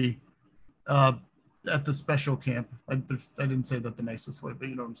in the at the special camp. I didn't say that the nicest way, but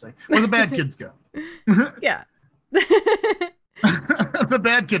you know what I'm saying. Where the bad kids go. Yeah. The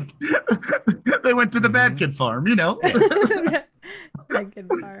bad kid. They went to the bad kid farm, you know. Bad kid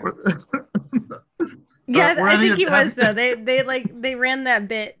farm. Yeah, I think he was though. They ran that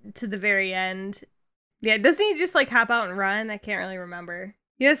bit to the very end. Yeah, doesn't he just like hop out and run? I can't really remember.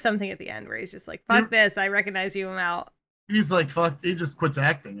 He has something at the end where he's just like, "Fuck this! I recognize you. I'm out." He's like, fuck, he just quits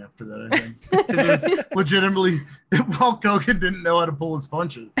acting after that, I think. Because it was legitimately, Hulk Hogan didn't know how to pull his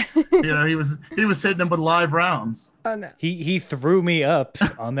punches. You know, he was hitting him with live rounds. Oh, no. He threw me up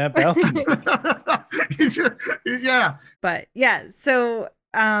on that balcony. Yeah. But, yeah, so,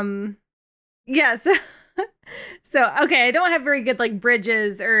 okay, I don't have very good, like,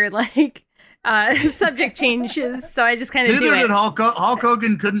 bridges or, like, subject changes, so I just kind of do it. Neither did Hulk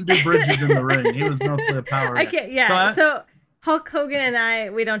Hogan. Couldn't do bridges in the ring. He was mostly a power. I can't. Yeah. So Hulk Hogan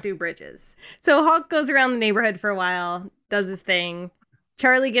and we don't do bridges. So Hulk goes around the neighborhood for a while, does his thing.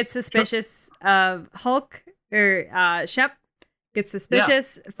 Charlie gets suspicious of Hulk or Shep gets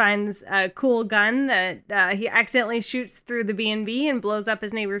suspicious, finds a cool gun that he accidentally shoots through the B&B and blows up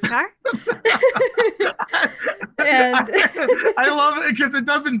his neighbor's car. And I love it because it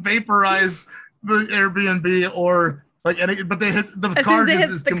doesn't vaporize the Airbnb or like any, but they hit the as car soon as it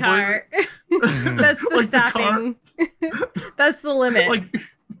just hits is the car, that's the like stopping. That's the limit. Like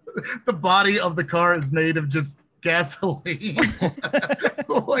the body of the car is made of just gasoline.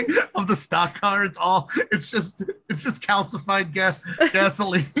 Like of the stock car, it's just calcified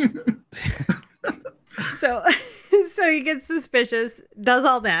gasoline. So he gets suspicious, does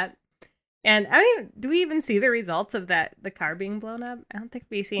all that. And do we even see the results of the car being blown up? I don't think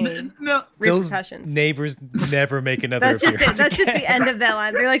we see any repercussions. Those neighbors never make another That's just appearance. That's just the end of that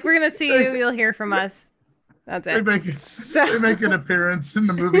line. They're like, we're going to see you. You'll hear from us. That's it. They make an appearance in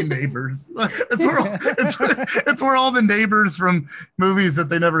the movie Neighbors. It's where all the neighbors from movies that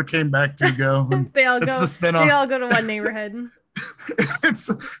they never came back to go. They all go. The spin-off. They all go to one neighborhood.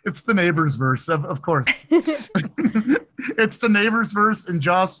 It's the Neighbors verse, of course. It's the Neighbors verse, and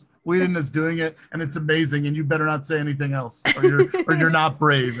Joss Whedon is doing it, and it's amazing. And you better not say anything else, or you're not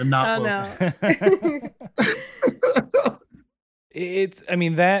brave and not woke. No.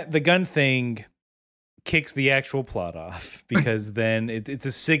 The gun thing kicks the actual plot off because then it's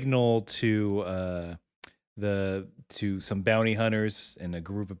a signal to some bounty hunters and a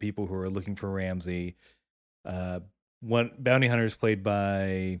group of people who are looking for Ramsey. One bounty hunter is played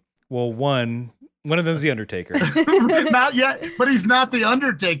by one of them is the Undertaker. Not yet, but he's not the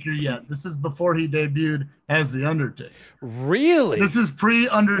Undertaker yet. This is before he debuted as the Undertaker. Really? This is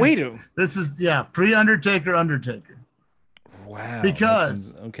pre-Undertaker. This is pre-Undertaker. Undertaker. Wow.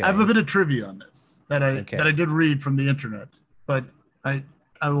 Because I have a bit of trivia on this that I did read from the internet, but I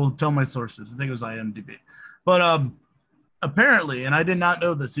will tell my sources. I think it was IMDb. But apparently, and I did not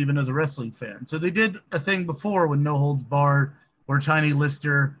know this even as a wrestling fan. So they did a thing before with No Holds Barred, where Tiny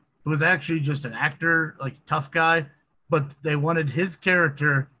Lister was actually just an actor, like tough guy, but they wanted his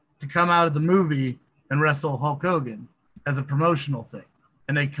character to come out of the movie and wrestle Hulk Hogan as a promotional thing.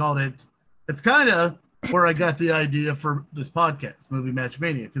 And they called it's kind of where I got the idea for this podcast, Movie Match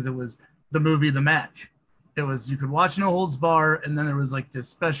Mania, because it was the movie, The Match. It was, you could watch No Holds Barred, and then there was like this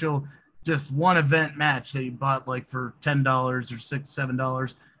special, just one event match that you bought like for $10 or $6,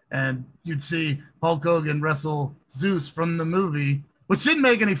 $7. And you'd see Hulk Hogan wrestle Zeus from the movie, which didn't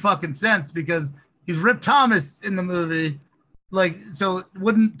make any fucking sense because he's Rip Thomas in the movie. Like, so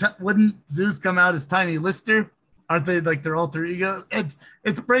wouldn't Zeus come out as Tiny Lister? Aren't they like their alter ego?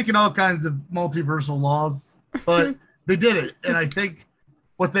 It's breaking all kinds of multiversal laws, but they did it. And I think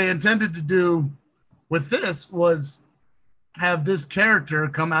what they intended to do with this was have this character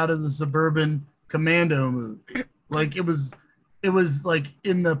come out of the Suburban Commando movie. Like it was like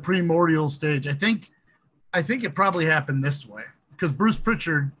in the primordial stage. I think it probably happened this way because Bruce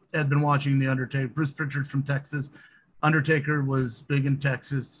Pritchard had been watching The Undertaker. Bruce Pritchard from Texas. Undertaker was big in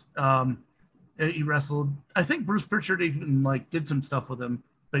Texas. He wrestled. I think Bruce Pritchard even like did some stuff with him,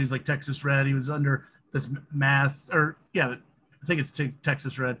 but he's like Texas Red. He was under this mask, I think it's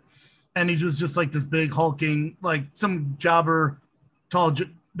Texas Red. And he was just like this big hulking, like some jobber, tall,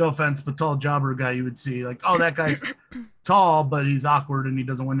 no offense, but tall jobber guy you would see. Like, oh, that guy's tall, but he's awkward and he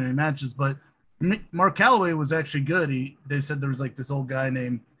doesn't win any matches. But Mark Calloway was actually good. They said there was like this old guy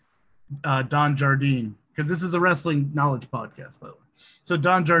named Don Jardine, because this is a wrestling knowledge podcast, by the way. So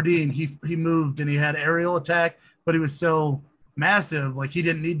Don Jardine, he moved and he had aerial attack, but he was so massive, like he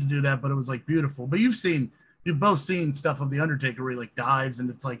didn't need to do that, but it was like beautiful. But you've both seen stuff of The Undertaker where he like dives and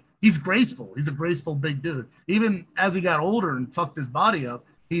it's like, he's graceful. He's a graceful big dude. Even as he got older and fucked his body up,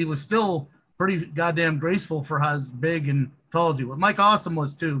 he was still pretty goddamn graceful for how big and tall as he was. Mike Awesome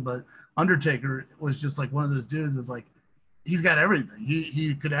was too, but Undertaker was just like one of those dudes that's like, he's got everything.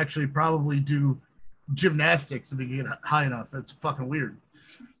 He could actually probably do gymnastics if he could get high enough. It's fucking weird.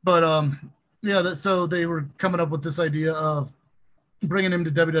 But so they were coming up with this idea of bringing him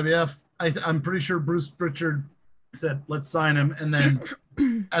to WWF. I'm pretty sure Bruce Pritchard said, let's sign him. And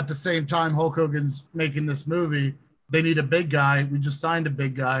then at the same time, Hulk Hogan's making this movie. They need a big guy. We just signed a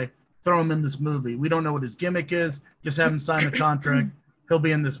big guy. Throw him in this movie. We don't know what his gimmick is. Just have him sign a contract. He'll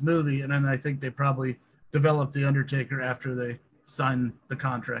be in this movie. And then I think they probably developed The Undertaker after they signed the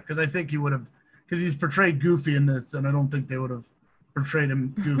contract. Because I think he would have, because he's portrayed goofy in this, and I don't think they would have portrayed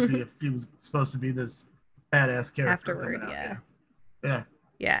him goofy if he was supposed to be this badass character. Afterward, yeah. Yeah.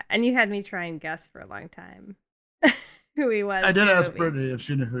 Yeah, and you had me try and guess for a long time who he was. I did ask Brittany if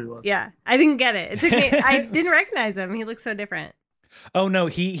she knew who he was. Yeah, I didn't get it. It took me. I didn't recognize him. He looks so different. Oh no,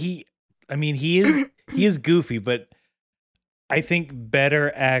 he is goofy, but I think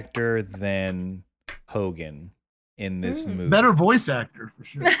better actor than Hogan. in this movie. Better voice actor for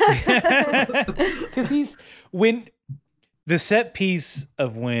sure. Because when the set piece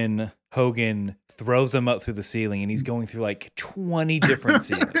of when Hogan throws them up through the ceiling and he's going through like 20 different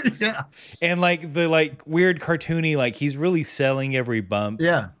ceilings. Yeah. And like the like weird cartoony, like he's really selling every bump.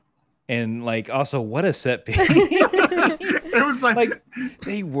 Yeah. And like also what a set piece. It was like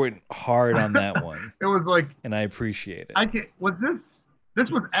they went hard on that one. It was like, and I appreciate it.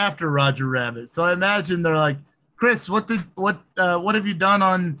 This was after Roger Rabbit. So I imagine they're like, Chris, what have you done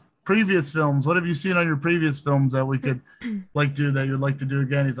on previous films? What have you seen on your previous films that we could like do that you'd like to do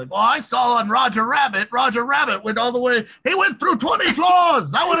again? He's like, well, I saw on Roger Rabbit went all the way. He went through 20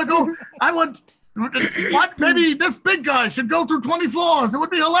 floors. What? Maybe this big guy should go through 20 floors. It would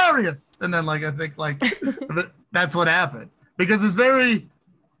be hilarious. And then I think that's what happened, because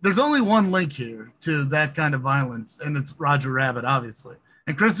there's only one link here to that kind of violence, and it's Roger Rabbit, obviously.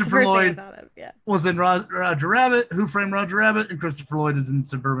 And Christopher Lloyd was in Roger Rabbit, Who Framed Roger Rabbit, and Christopher Lloyd is in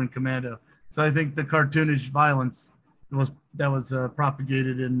Suburban Commando. So I think the cartoonish violence was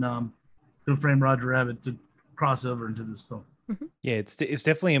propagated in Who Framed Roger Rabbit to cross over into this film. Yeah, it's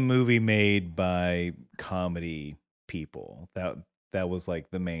definitely a movie made by comedy people. That was like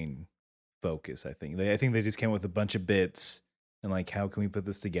the main focus, I think. I think they just came with a bunch of bits and like, how can we put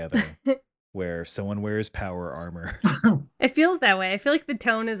this together? Where someone wears power armor. It feels that way. I feel like the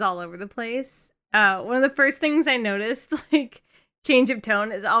tone is all over the place. One of the first things I noticed, like, change of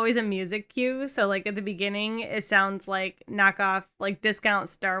tone is always a music cue. So, like, at the beginning, it sounds like knockoff, like, discount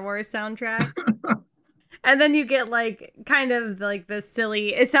Star Wars soundtrack. And then you get, like, kind of, like, the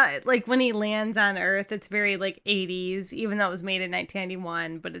silly... It's not, like, when he lands on Earth, it's very, like, 80s, even though it was made in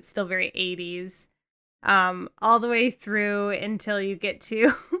 1991, but it's still very 80s. All the way through until you get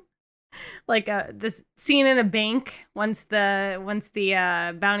to... like this scene in a bank once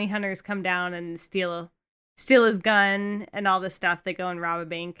the bounty hunters come down and steal his gun and all this stuff. They go and rob a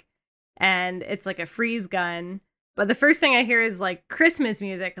bank, and it's like a freeze gun. But the first thing I hear is like Christmas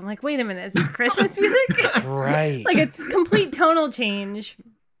music. I'm like, wait a minute, is this Christmas music? Right. Like a complete tonal change.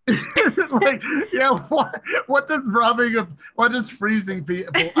 Like, yeah, what does freezing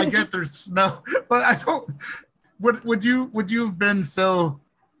people? I get there's snow, but I don't. Would you have been so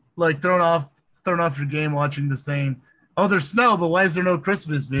like thrown off your game watching the same? Oh, there's snow, but why is there no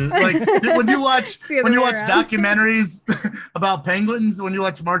Christmas music? Like when you watch documentaries about penguins, when you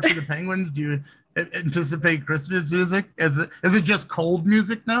watch March of the Penguins, do you anticipate Christmas music? Is it just cold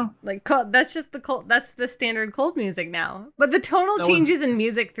music now? Like cold, that's just the cold. That's the standard cold music now. But the tonal changes in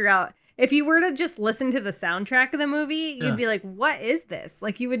music throughout. If you were to just listen to the soundtrack of the movie, you'd be like, "What is this?"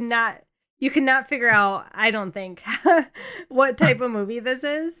 Like you could not figure out, I don't think, what type of movie this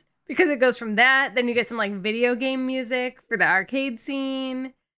is, because it goes from that, then you get some like video game music for the arcade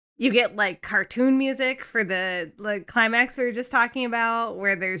scene. You get like cartoon music for the like climax we were just talking about,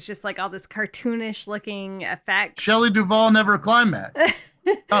 where there's just like all this cartoonish looking effects. Shelley Duvall never climaxed.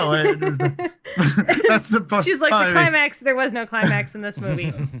 That's the point. She's like, the climax, there was no climax in this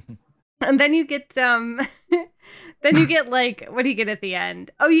movie. And then you get then you get like, what do you get at the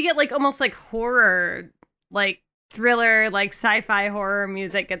end? Oh, you get like almost like horror, like thriller, like sci-fi horror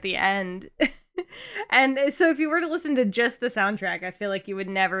music at the end. And so if you were to listen to just the soundtrack, I feel like you would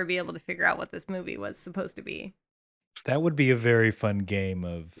never be able to figure out what this movie was supposed to be. That would be a very fun game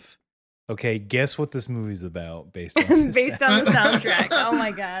of, okay, guess what this movie's about based on the soundtrack. Oh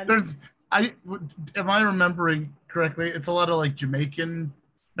my God. Am I remembering correctly? It's a lot of like Jamaican.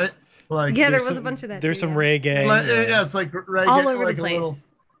 Like, yeah, there was a bunch of that. There's some reggae. Yeah, it's like reggae. All over like the place. A little,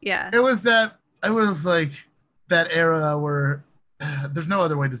 yeah. It was like that era where there's no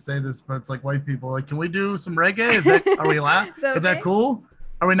other way to say this, but it's like white people like, can we do some reggae? Are we allowed? Is that cool?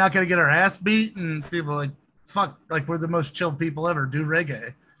 Are we not going to get our ass beat? And people are like, fuck, like we're the most chill people ever. Do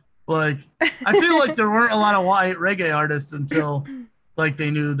reggae. Like, I feel like there weren't a lot of white reggae artists until like they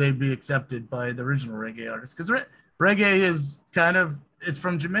knew they'd be accepted by the original reggae artists. Because reggae is it's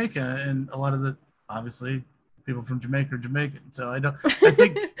from Jamaica, and a lot of obviously people from Jamaica are Jamaican. So I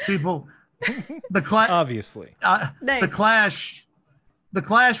think people, obviously, nice. The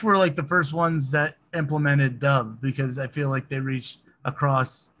Clash were like the first ones that implemented dub, because I feel like they reached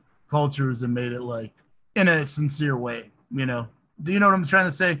across cultures and made it like in a sincere way, you know? Do you know what I'm trying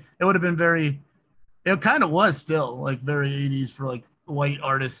to say? It would have been it kind of was still like very 80s for like white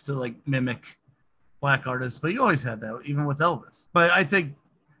artists to like mimic black artists, but you always had that even with Elvis. But I think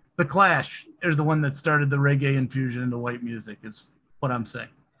the Clash is the one that started the reggae infusion into white music, is what I'm saying.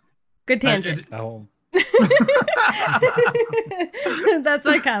 Good tangent. Oh. That's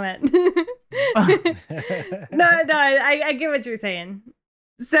my comment. No, I get what you're saying.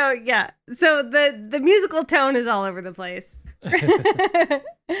 So yeah, so the musical tone is all over the place.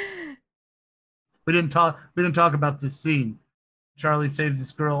 We didn't talk about this scene. Charlie saves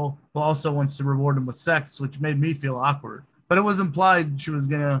this girl who also wants to reward him with sex, which made me feel awkward. But it was implied she was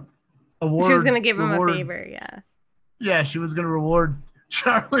gonna give him a favor, yeah. Yeah, she was gonna reward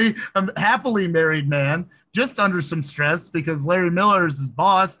Charlie, a happily married man, just under some stress because Larry Miller is his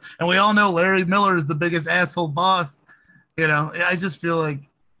boss, and we all know Larry Miller is the biggest asshole boss. You know, I just feel like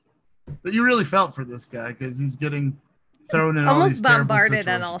that you really felt for this guy because he's getting thrown in all these bombarded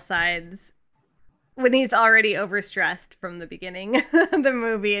on all sides when he's already overstressed from the beginning of the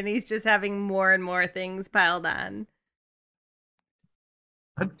movie, and he's just having more and more things piled on.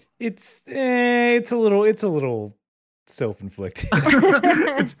 It's a little self-inflicted.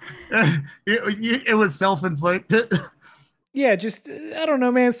 It was self-inflicted. Yeah, just I don't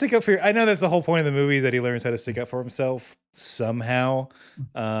know, man. Stick up for I know that's the whole point of the movie, is that he learns how to stick up for himself somehow.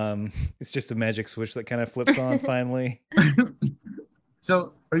 It's just a magic switch that kind of flips on finally.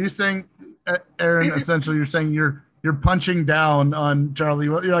 So, are you saying, Aaron? Essentially, you're saying you're punching down on Charlie?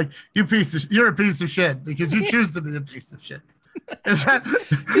 You're like, you're a piece of shit because you choose to be a piece of shit. Is that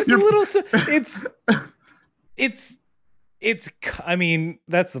just a little? It's. I mean,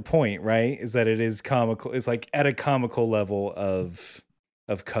 that's the point, right? Is that it is comical. It's like at a comical level of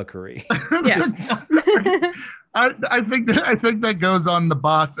cuckery. Yeah. I think that goes on the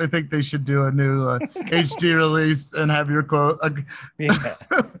box. I think they should do a new HD release and have your quote. Yeah.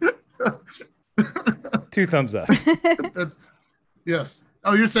 2 thumbs up. Yes.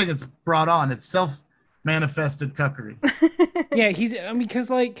 Oh, you're saying it's brought on. It's self-manifested cuckery. Yeah, because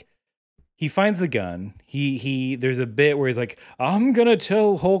like he finds the gun. He there's a bit where he's like, "I'm gonna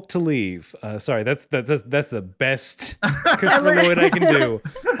tell Hulk to leave." Sorry, that's the best Christopher Lloyd I can do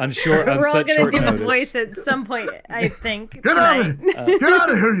on such short notice. We're all gonna do his voice at some point, I think. Get out of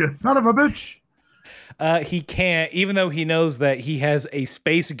here, you son of a bitch! He can't, even though he knows that he has a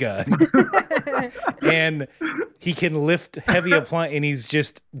space gun and he can lift heavy appliances, and he's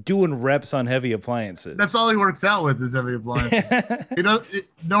just doing reps on heavy appliances. That's all he works out with is heavy appliances.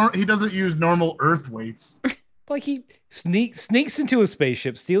 He doesn't use normal Earth weights. Like he sneaks into a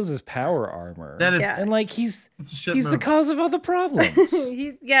spaceship, steals his power armor. That is, and like he's the cause of all the problems.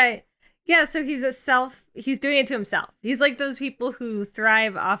 Yeah, so he's doing it to himself. He's like those people who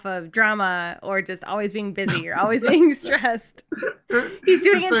thrive off of drama or just always being busy or always being stressed. He's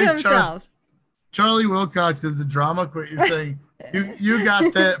doing it to himself. Charlie Wilcox is a drama queen. You're saying you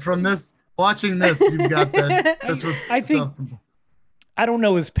got that from this, watching this, you got that. This was I don't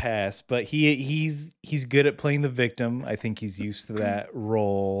know his past, but he's good at playing the victim. I think he's used to that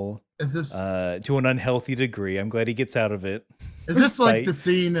role. Is this to an unhealthy degree? I'm glad he gets out of it. Is this like the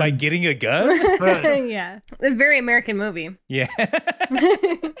scene by getting a gun? Yeah, a very American movie. Yeah.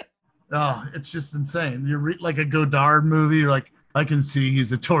 Oh, it's just insane. You're like a Godard movie. You're like, I can see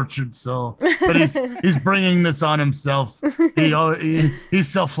he's a tortured soul, but he's bringing this on himself. He's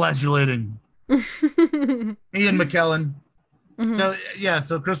self-flagellating. Ian McKellen. Mm-hmm.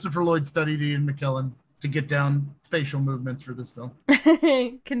 So Christopher Lloyd studied Ian McKellen to get down facial movements for this film.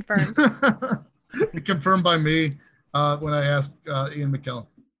 Confirmed. Confirmed by me when I asked Ian McKellen.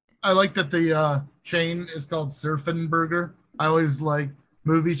 I like that the chain is called Surfin' Burger. I always like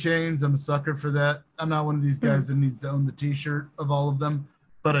movie chains. I'm a sucker for that. I'm not one of these guys that needs to own the t-shirt of all of them,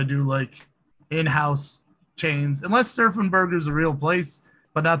 but I do like in-house chains, unless Surfin' Burger is a real place,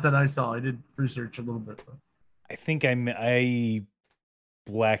 but not that I saw. I did research a little bit. I think I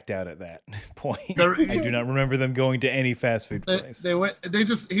blacked out at that point. I do not remember them going to any fast food place. He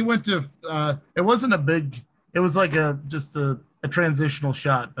went to it wasn't a big, it was like just a transitional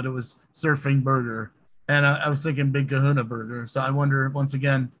shot, but it was Surfing Burger. And I was thinking Big Kahuna Burger. So I wonder once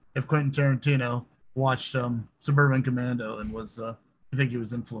again if Quentin Tarantino watched Suburban Commando and was I think he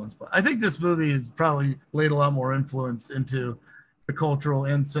was influenced by. I think this movie has probably laid a lot more influence into the cultural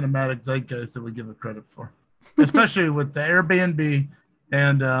and cinematic zeitgeist that we give it credit for. Especially with the Airbnb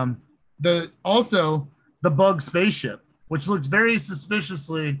and the bug spaceship, which looks very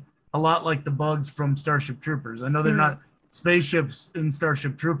suspiciously a lot like the bugs from Starship Troopers. I know they're not spaceships in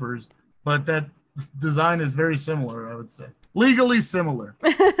Starship Troopers, but that design is very similar, I would say. Legally similar.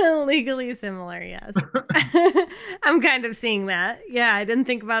 Legally similar, yes. I'm kind of seeing that. Yeah, I didn't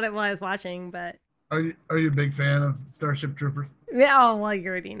think about it while I was watching, but... Are you a big fan of Starship Troopers? Oh, well, you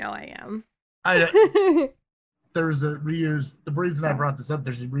already know I am. There's a reused, the reason I brought this up,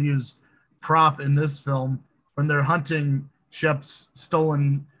 there's a reused prop in this film when they're hunting Shep's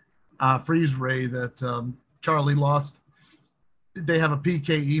stolen freeze ray that Charlie lost. they have a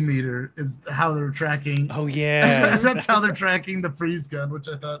PKE meter is how they're tracking. Oh yeah. That's how they're tracking the freeze gun, which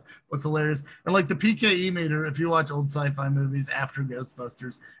I thought was hilarious. And like the PKE meter, if you watch old sci-fi movies after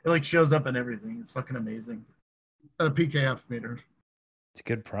Ghostbusters, it like shows up in everything. It's fucking amazing. A PKF meter. It's a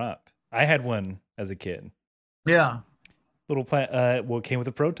good prop. I had one as a kid. Yeah. Little plant. Well, it came with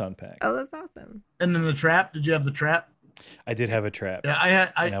a proton pack. Oh, that's awesome. And then the trap. Did you have the trap? I did have a trap.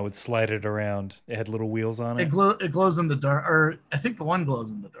 Yeah, and I would slide it around. It had little wheels on it. It glows in the dark, or I think the one glows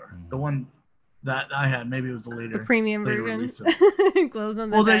in the dark. The one that I had, maybe it was a later, the premium version. Glows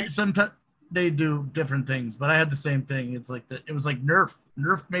in the dark. Well, sometimes they do different things, but I had the same thing. It's like it was like Nerf.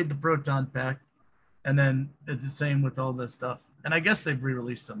 Nerf made the proton pack, and then it's the same with all this stuff. And I guess they've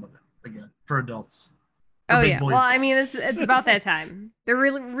re-released some of it again for adults. Oh yeah. Boys. Well, I mean, it's about that time. They're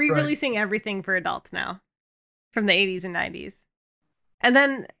re-releasing everything for adults now, from the 80s and 90s. And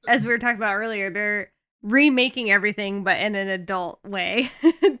then, as we were talking about earlier, they're remaking everything, but in an adult way,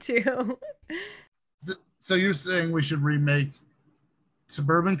 too. So you're saying we should remake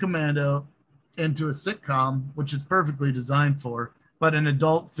Suburban Commando into a sitcom, which is perfectly designed for, but an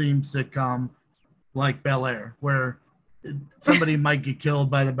adult-themed sitcom like Bel Air, where somebody might get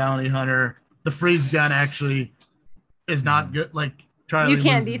killed by the bounty hunter. The freeze gun actually is not good. Like Charlie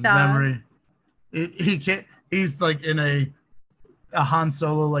loses his memory. He can't. He's like in a Han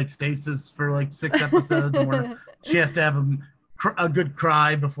Solo like stasis for like 6 episodes, where she has to have a good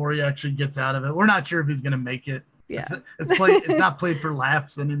cry before he actually gets out of it. We're not sure if he's gonna make it. Yeah, it's not played for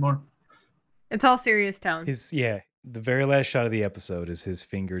laughs anymore. It's all serious tone. The very last shot of the episode is his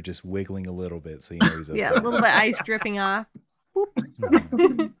finger just wiggling a little bit, so you know he's okay. Yeah, a little bit of ice dripping off.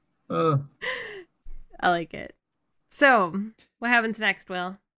 I like it. So, what happens next,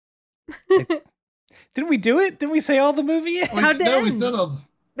 Will? Didn't we do it? Didn't we say all the movie? How'd it end? We said all.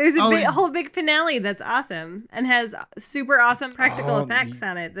 There's a whole big finale that's awesome and has super awesome practical effects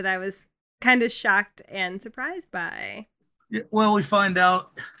on it that I was kind of shocked and surprised by. Yeah, well, we find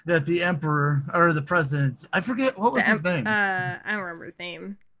out that the emperor or the president, I forget what was his name. I don't remember his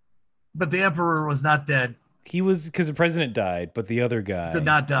name. But the emperor was not dead. He was, because the president died, but the other guy did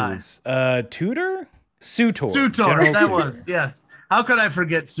not die. Was, Sutor, that was, yes. How could I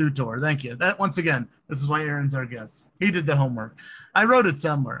forget Sutor? Thank you. That once again, this is why Aaron's our guest. He did the homework. I wrote it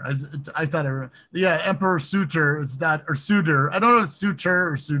somewhere. I thought Emperor Sutor is not, or Sutor. I don't know if it's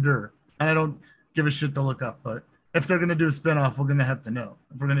Sutor or Sutor, and I don't give a shit to look up. But if they're gonna do a spinoff, we're gonna have to know.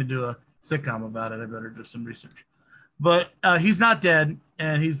 If we're gonna do a sitcom about it, I better do some research. But he's not dead,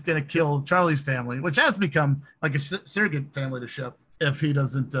 and he's gonna kill Charlie's family, which has become like a surrogate family to Shep if he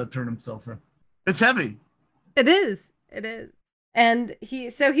doesn't turn himself in. It's heavy. It is. It is. And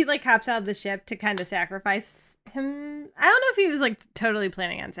he like hops out of the ship to kind of sacrifice him. I don't know if he was like totally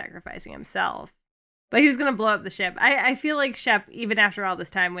planning on sacrificing himself, but he was going to blow up the ship. I feel like Shep, even after all this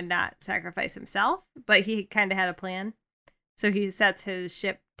time, would not sacrifice himself, but he kind of had a plan. So he sets his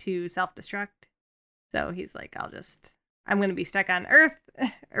ship to self-destruct. So he's like, I'm going to be stuck on Earth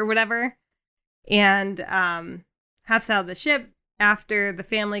or whatever. And hops out of the ship after the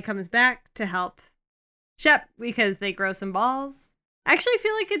family comes back to help Shep because they grow some balls. I actually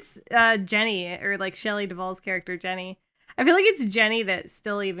feel like it's Jenny, or like Shelley Duvall's character Jenny. I feel like it's Jenny that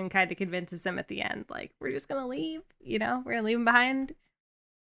still even kind of convinces him at the end, like, we're just gonna leave, we're gonna leave him behind.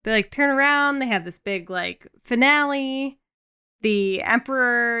 They like turn around, they have this big like finale. The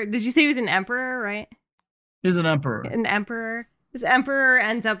emperor, did you say he was an emperor, right? He's an emperor. An emperor. This emperor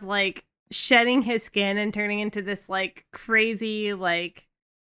ends up like shedding his skin and turning into this like crazy like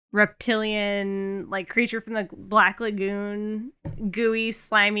reptilian like creature from the Black Lagoon, gooey,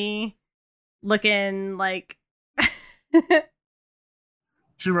 slimy looking like.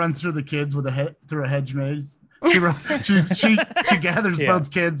 She runs through the kids with through a hedge maze. She gathers those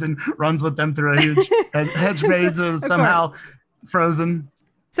kids and runs with them through a huge hedge maze, somehow frozen.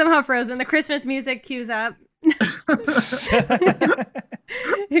 The Christmas music cues up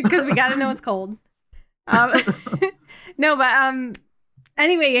because we gotta know it's cold. No, but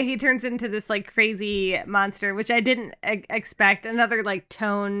anyway, he turns into this like crazy monster, which I didn't expect. Another like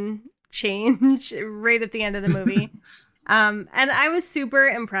tone change right at the end of the movie. And I was super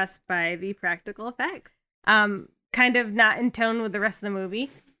impressed by the practical effects. Kind of not in tone with the rest of the movie,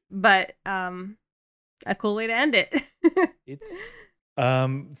 but a cool way to end it.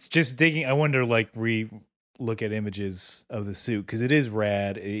 It's just digging. I wonder, like, look at images of the suit because it is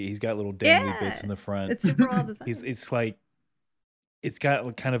rad. He's got little dangly bits in the front. It's super well designed. It's like it's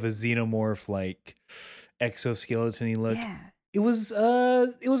got kind of a xenomorph like exoskeleton-y look. Yeah. It was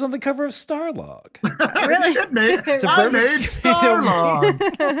on the cover of Starlog. Really? I made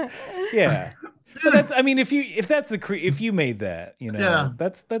Starlog. Yeah. But that's, I mean, if you made that, Yeah.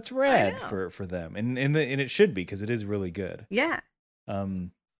 that's rad I for them, and it should be because it is really good. Yeah.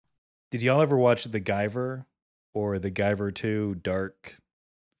 Did y'all ever watch The Guyver or The Guyver 2 Dark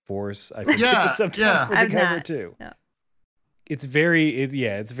Force? I forget the subtitle for The I've Guyver not. 2. No. It's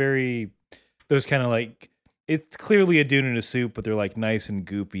very those kind of like, it's clearly a dude in a suit, but they're like nice and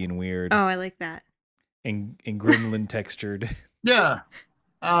goopy and weird. Oh, I like that. And gremlin textured. Yeah.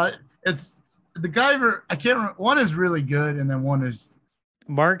 It's the Guyver. I can't remember. One is really good, and then one is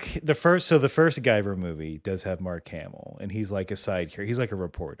The first Guyver movie does have Mark Hamill, and he's like a side character. He's like a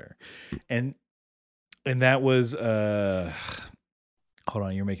reporter, and that was hold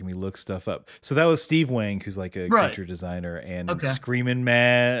on, you're making me look stuff up. So that was Steve Wang, who's like a creature designer, and Screaming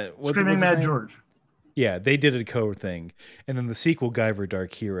Mad George. Yeah, they did a co-thing. And then the sequel, Guyver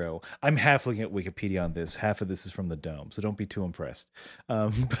Dark Hero. I'm half looking at Wikipedia on this. Half of this is from the Dome, so don't be too impressed.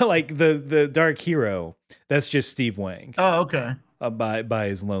 But like the Dark Hero, that's just Steve Wang. Oh, okay. By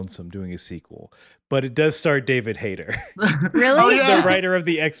his lonesome doing a sequel. But it does star David Hayter. Really? Oh, yeah. The writer of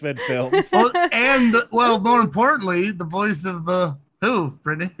the X-Men films. And more importantly, the voice of who,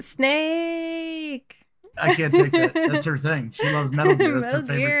 Brittany? Snake. I can't take that. That's her thing. She loves Metal Gear. That's her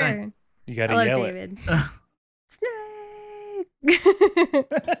favorite thing. You gotta yell David. Snake.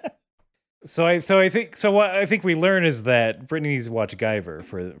 So I think what we learn is that Brittany needs to watch Guyver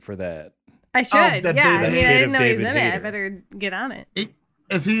for that. I should. I didn't know he was in it. I Hater. better get on it.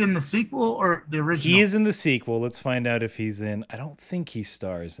 Is he in the sequel or the original? He is in the sequel. Let's find out if he's in. I don't think he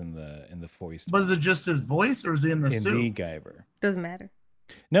stars in the voice. But is it just his voice, or is he in the suit? In the Guyver. Doesn't matter.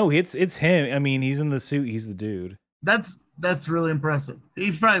 No, it's him. I mean, he's in the suit. He's the dude. That's really impressive.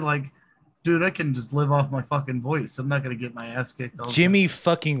 He's probably like, dude, I can just live off my fucking voice. I'm not gonna get my ass kicked. Jimmy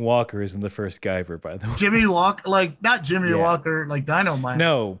fucking Walker is in the first Guyver, by the way. Jimmy Walker, like not Jimmy Walker, like Dynamite.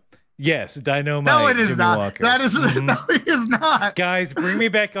 No. Yes, Dynamite. No, it is Jimmy not. Walker. That is no, it is not. Guys, bring me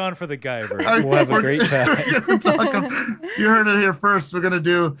back on for the Guyver. We'll have a great time. You heard it here first. We're gonna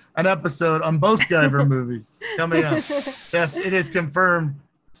do an episode on both Guyver movies coming up. Yes, it is confirmed,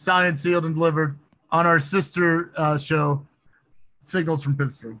 signed, sealed, and delivered on our sister show, Signals from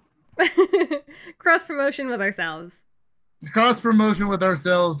Pittsburgh. Cross promotion with ourselves. Cross promotion with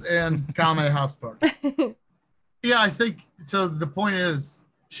ourselves and Comedy House Party. Yeah, I think so. The point is,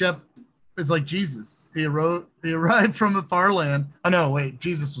 Shep is like Jesus. He arrived from a far land. Oh no, wait,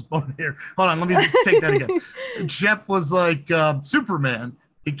 Jesus was born here. Hold on, let me just take that again. Shep was like Superman.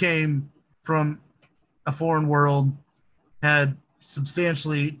 He came from a foreign world, had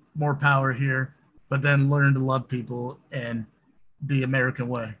substantially more power here, but then learned to love people and the American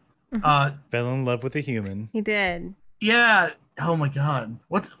way. Fell in love with a human. He did. Yeah. Oh my God.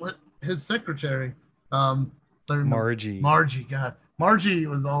 What his secretary? Margie. God. Margie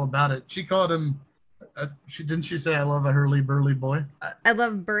was all about it. She called him. She say I love a hurly burly boy. I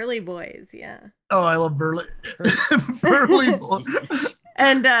love burly boys. Yeah. Oh, I love burly boy.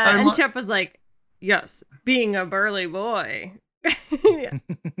 And Shep was like, yes, being a burly boy. Yeah.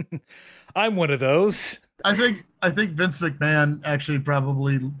 I'm one of those. I think Vince McMahon actually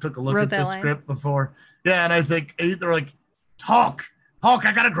probably took a look at the script before. Yeah, and I think they're like, Hulk,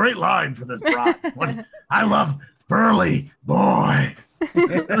 I got a great line for this, Brock. I love burly boys.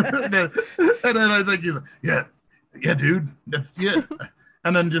 And then I think he's like, yeah, dude,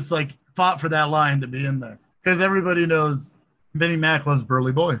 and then just like fought for that line to be in there because everybody knows Vinnie Mac loves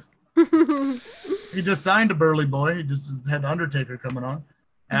burly boys. He just signed a burly boy. He just had the Undertaker coming on.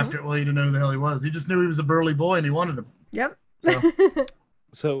 After, well, he didn't know who the hell he was. He just knew he was a burly boy and he wanted him. Yep.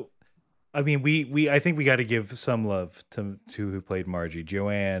 So I mean, I think we got to give some love to who played Margie,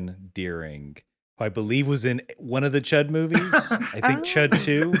 Joanne Deering, who I believe was in one of the Chud movies. I think Chud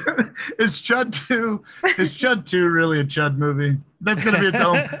 2. Is Chud 2 really a Chud movie? That's gonna be its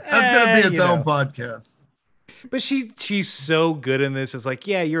own. That's gonna be its own podcast. But she's so good in this. It's like,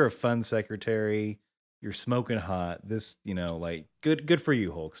 yeah, you're a fun secretary. You're smoking hot. This, like good for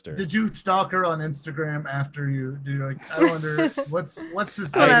you, Hulkster. Did you stalk her on Instagram after you? Do you I wonder what's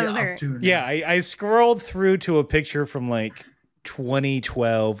this up to? Yeah, I scrolled through to a picture from like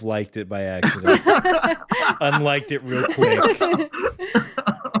 2012, liked it by accident, unliked it real quick.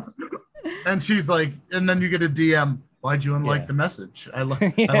 And she's like, and then you get a DM. Why'd you unlike the message? I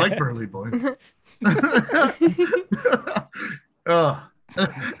like burly boys. Oh.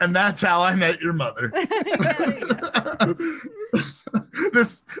 And that's how I met your mother.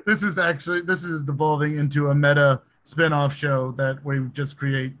 This is devolving into a meta spin-off show that we just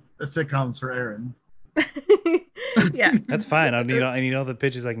create sitcoms for Aaron. Yeah, that's fine. I need all the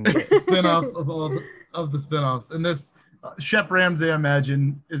pitches I can get. It's a spin-off of all of the spin-offs. And this Shep Ramsey, I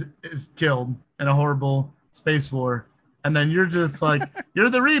imagine, is killed, in a horrible space war. And then you're just like,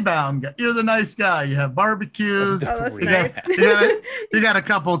 you're the rebound guy. You're the nice guy. You have barbecues. Oh, that's you, nice. you got a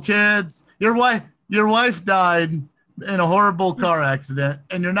couple kids. Your wife died in a horrible car accident,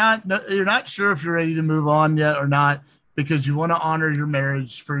 and you're not sure if you're ready to move on yet or not, because you want to honor your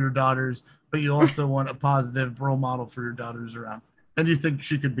marriage for your daughters, but you also want a positive role model for your daughters around. And you think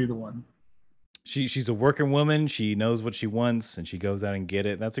she could be the one. She's a working woman. She knows what she wants, and she goes out and get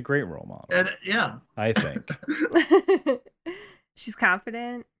it. That's a great role model. And yeah, I think. She's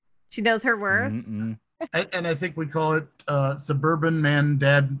confident. She knows her worth. Mm-mm. And I think we call it Suburban Man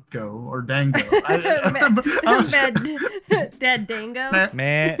Dad Go or Dango. Dad Dango?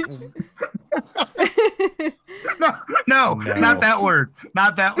 Man. No, not that word.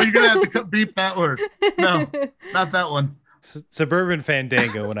 Not that one. You're going to have to beep that word. No, not that one. Suburban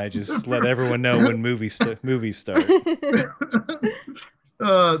Fandango, when I just let everyone know when movies start.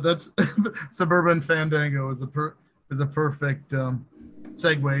 That's Suburban Fandango is a perfect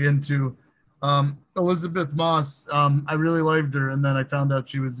segue into Elizabeth Moss. I really liked her, and then I found out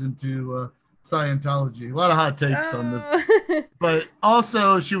she was into Scientology. A lot of hot takes on this, but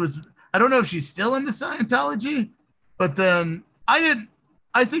also she was. I don't know if she's still into Scientology, but then I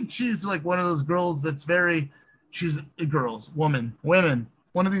think she's like one of those girls that's very. She's women.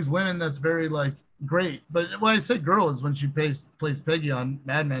 One of these women that's very like great. But when I say girl is when she plays Peggy on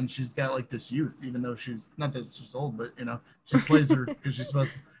Mad Men, she's got like this youth, even though she's not that she's old, but she plays her because she's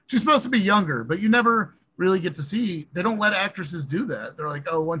supposed to be younger. But you never really get to see. They don't let actresses do that. They're like,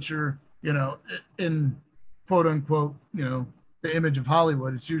 oh, once you're in quote unquote the image of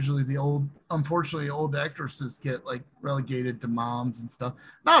Hollywood, it's usually unfortunately old actresses get like relegated to moms and stuff.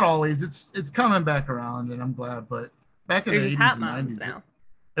 Not always. It's coming back around, and I'm glad. But back in the 80s and 90s,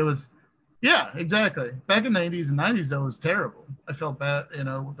 it was, yeah, exactly. Back in the 80s and 90s, that was terrible. I felt bad,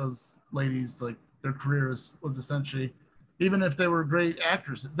 with those ladies, like their career was essentially, even if they were great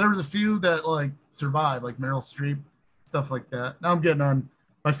actresses, there was a few that like survived, like Meryl Streep, stuff like that. Now I'm getting on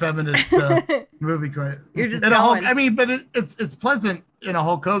my feminist movie. You're just going. But it's pleasant in a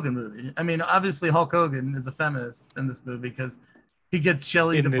Hulk Hogan movie. I mean, obviously Hulk Hogan is a feminist in this movie because he gets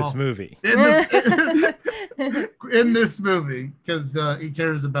Shelley in this movie. In this movie, because he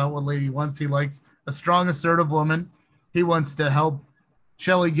cares about what lady wants. He likes a strong, assertive woman. He wants to help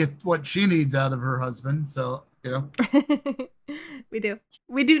Shelley get what she needs out of her husband. So we do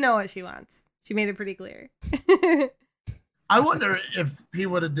know what she wants. She made it pretty clear. I wonder if he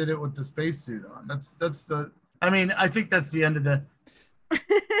would have did it with the spacesuit on. I think that's the end of the.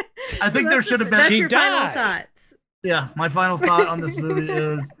 I think there should have been. That's your final thoughts. Yeah, my final thought on this movie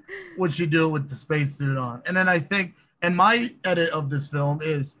is, would she do it with the spacesuit on? And then I think, and my edit of this film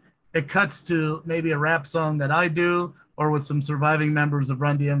is, it cuts to maybe a rap song that I do, or with some surviving members of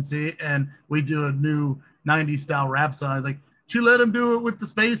Run DMC, and we do a new 90s style rap song. It's like, she let him do it with the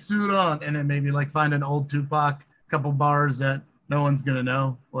spacesuit on, and then maybe like find an old Tupac. Couple bars that no one's gonna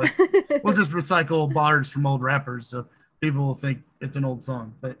know. Like we'll just recycle bars from old rappers, so people will think it's an old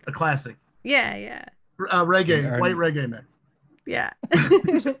song, but a classic. Yeah. Reggae, white reggae mix. Yeah.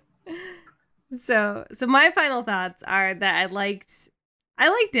 So my final thoughts are that I liked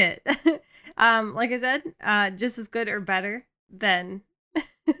it. Like I said, just as good or better than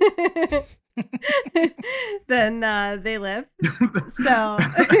They Live.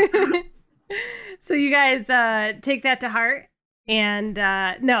 So you guys take that to heart, and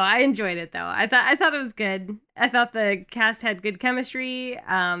no, I enjoyed it though. I thought it was good. I thought the cast had good chemistry.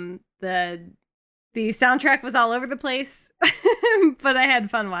 The soundtrack was all over the place, but I had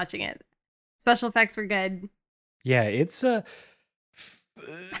fun watching it. Special effects were good. Yeah, it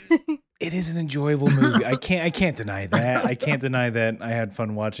is an enjoyable movie. I can't deny that. I can't deny that I had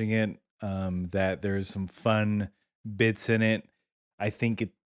fun watching it. That there's some fun bits in it. I think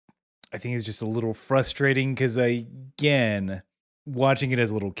it's just a little frustrating because again, watching it as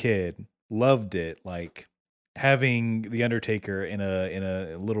a little kid, loved it. Like having the Undertaker in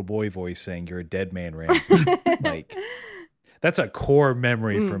a little boy voice saying "You're a dead man, Ramsey." Like that's a core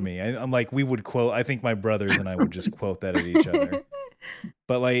memory for me. I'm like, we would quote. I think my brothers and I would just quote that at each other.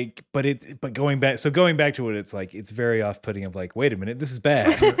 But going back to it, it's like it's very off-putting. Of like, wait a minute, this is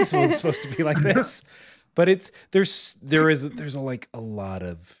bad. This was supposed to be like this. But there's a lot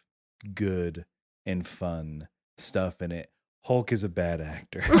of good and fun stuff in it. Hulk is a bad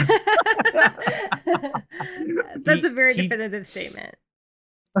actor. That's a very definitive statement.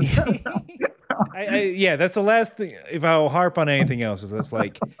 Yeah, that's the last thing. If I'll harp on anything else, is that's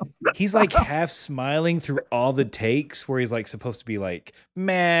like he's like half smiling through all the takes where he's like supposed to be like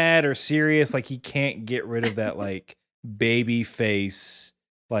mad or serious. Like he can't get rid of that like baby face,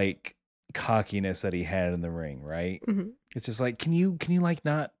 like cockiness that he had in the ring, right? Mm-hmm. It's just like, can you like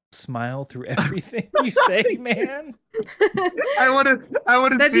not smile through everything you say, man? I want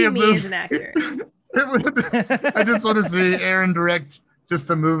to see a movie as an actor. I just want to see Aaron direct just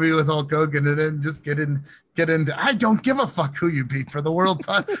a movie with Hulk Hogan and then just get into. I don't give a fuck who you beat for the world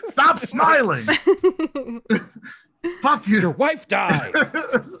title. Stop smiling. Fuck you. Your wife died.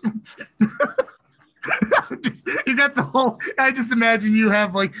 You got the whole. I just imagine you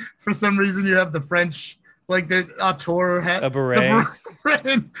have like for some reason you have the French like the auteur hat, a beret,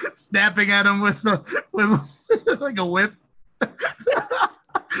 snapping at him with like a whip.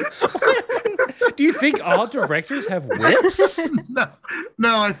 Do you think all directors have whips?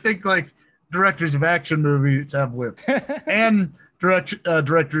 No, I think like directors of action movies have whips, and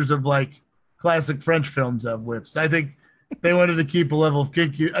directors of like classic French films have whips. I think they wanted to keep a level of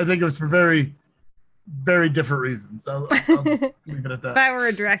kinky. I think it was for very, very different reasons. I'll just leave it at that. If I were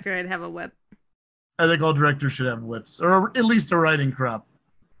a director, I'd have a whip. I think all directors should have whips, or at least a riding crop.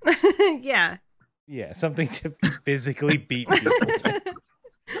 Yeah. Yeah, something to physically beat people.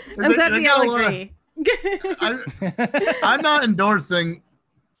 I'm glad we all agree. I'm not endorsing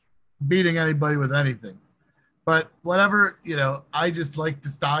beating anybody with anything, but whatever, I just like the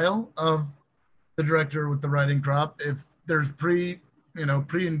style of the director with the riding crop. If there's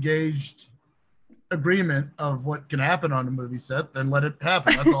pre-engaged agreement of what can happen on a movie set, then let it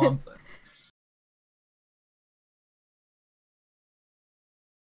happen. That's all I'm saying.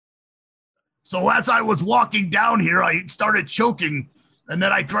 So as I was walking down here, I started choking, and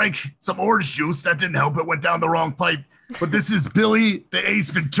then I drank some orange juice. That didn't help. It went down the wrong pipe. But this is Billy the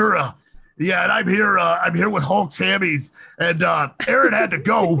Ace Ventura. Yeah, and I'm here with Hulk's hammies. And Aaron had to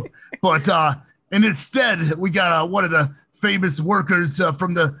go, but and instead we got one of the famous workers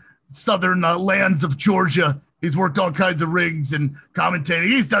from the southern lands of Georgia. He's worked all kinds of rings and commentating.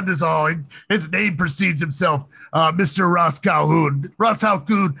 He's done this all. His name precedes himself. Mr. Ross Calhoun. Ross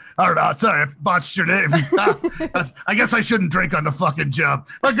Calhoun. Sorry, I botched your name. I guess I shouldn't drink on the fucking job.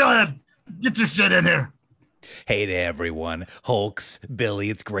 But go ahead. Get your shit in here. Hey to everyone. Hulks, Billy,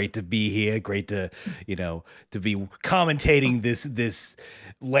 it's great to be here. Great to, to be commentating this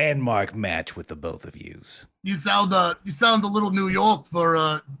landmark match with the both of yous. You sound a little New York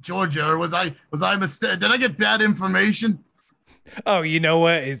for Georgia, or was I mistaken? Did I get bad information? Oh, you know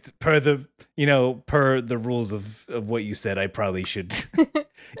what? It's per the rules of what you said, I probably should.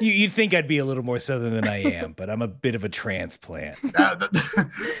 You'd think I'd be a little more southern than I am, but I'm a bit of a transplant.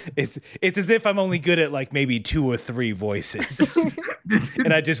 It's as if I'm only good at like maybe 2 or 3 voices,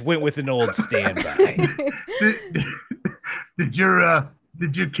 and I just went with an old standby. Did your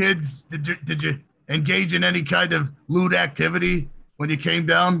kids engage in any kind of lewd activity when you came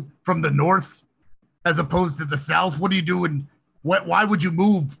down from the north, as opposed to the south? What do you do and why would you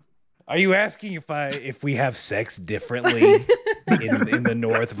move? Are you asking if we have sex differently in the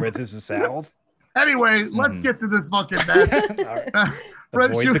north versus the south? Anyway, let's get to this fucking match.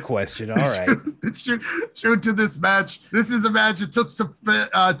 Avoid the question. All right. Shoot to this match. This is a match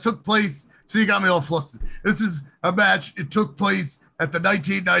that took place. So you got me all flustered. This is a match. It took place at the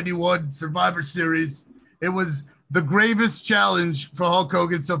 1991 Survivor Series. It was the Gravest challenge for Hulk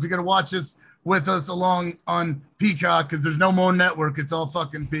Hogan. So if you're going to watch this with us along on Peacock, because there's no more network, it's all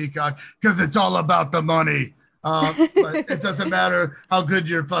fucking Peacock, because it's all about the money. But it doesn't matter how good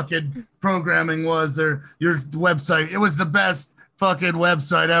your fucking programming was or your website. It was the best fucking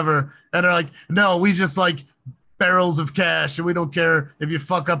website ever. And they're like, no, we just like barrels of cash, and we don't care if you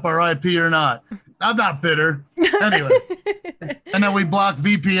fuck up our IP or not. I'm not bitter. Anyway. And then we block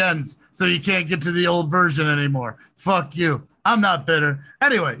VPNs so you can't get to the old version anymore. Fuck you. I'm not bitter.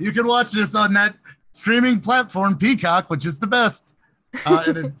 Anyway, you can watch this on that streaming platform, Peacock, which is the best.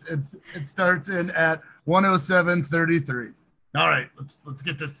 And it starts in at 107.33. All right, let's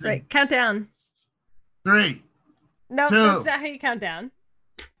get this. Right, countdown. 3. No, 2. that's not how you count down.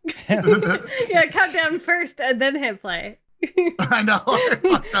 Yeah, count down first and then hit play. I know.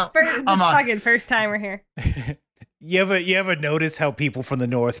 First time we're here. You ever notice how people from the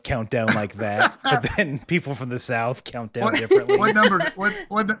north count down like that, but then people from the south count down differently? What number?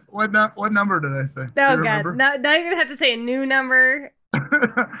 What number did I say? Oh God! Now you're gonna have to say a new number.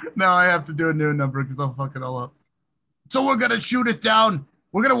 No, I have to do a new number because I'll fuck it all up. So we're gonna shoot it down.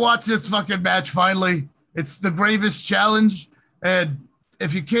 We're gonna watch this fucking match finally. It's the Gravest challenge, and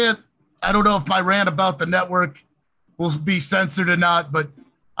if you can't, I don't know if my rant about the network will be censored or not, but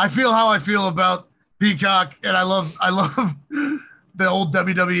I feel how I feel about Peacock, and I love the old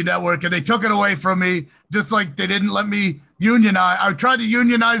WWE network, and they took it away from me, just like they didn't let me unionize. I tried to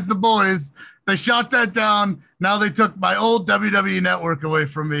unionize the boys. They shot that down. Now they took my old WWE network away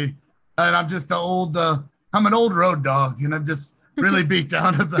from me. and I'm just I'm an old road dog, and I'm just really beat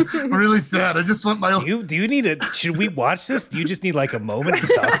down. I'm really sad. I just want my own. Do you need should we watch this? Do you just need like a moment to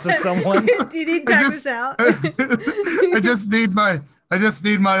talk to someone? Do you need to check this out? I just need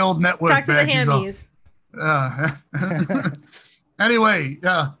my old network Talk to back. the hammies. Anyway,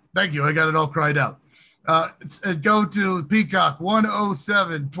 thank you. I got it all cried out. Go to Peacock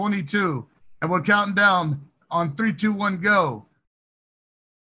 107.22, and we're counting down on 3, 2, 1, go.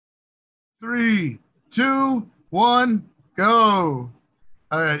 3, 2, 1, go.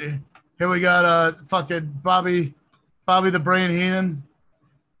 All right, here we got fucking Bobby the Brain Heenan,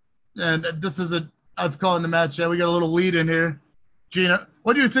 and this is let's call it the match. Yeah, we got a little lead in here. Gino,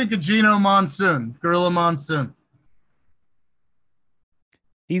 what do you think of Gino Monsoon, Gorilla Monsoon?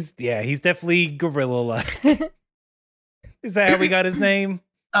 He's definitely gorilla-like. Is that how we got his name?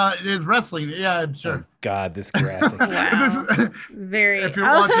 His wrestling. Yeah, I'm sure. Oh, God, this graphic. Wow. Very. If you're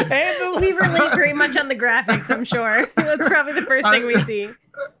watching, we relate very much on the graphics, I'm sure. That's probably the first thing we see.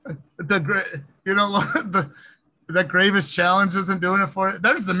 That Gravest challenge isn't doing it for it.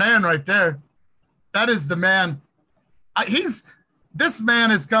 There's the man right there. That is the man. This man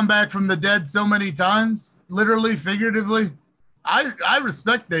has come back from the dead so many times, literally, figuratively. I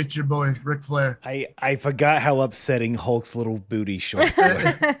respect Nature Boy, Ric Flair. I forgot how upsetting Hulk's little booty shorts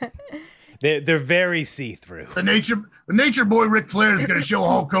were. They're very see-through. The Nature Boy Ric Flair is going to show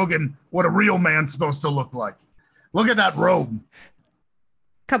Hulk Hogan what a real man's supposed to look like. Look at that robe.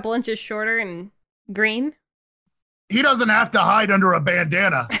 Couple inches shorter and green. He doesn't have to hide under a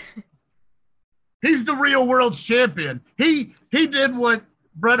bandana. He's the real world's champion. He did what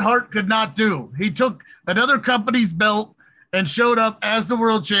Bret Hart could not do. He took another company's belt and showed up as the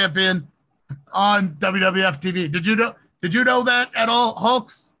world champion on WWF TV. Did you know that at all,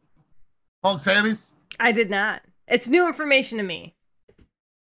 Hulk's Hammies? I did not. It's new information to me.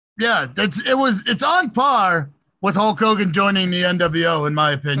 Yeah, it's on par with Hulk Hogan joining the NWO, in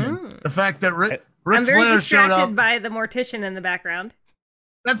my opinion. The fact that Ric I'm very Flair showed distracted up by the mortician in the background.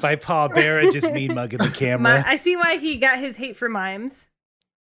 That's by Paul Bearer just mean mugging the camera. I see why he got his hate for mimes.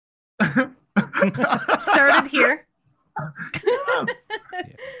 Started here.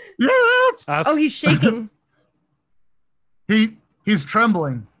 Yes. Oh, he's shaking. He's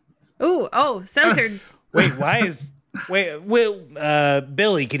trembling. Oh, censored. Wait,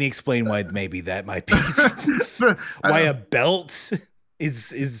 Billy, can you explain why maybe that might be? Why a belt is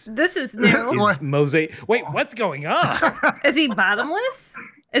this is new. Is mosaic? Wait, what's going on? Is he bottomless?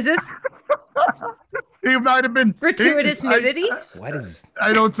 Is this He might have been gratuitous nudity? What is?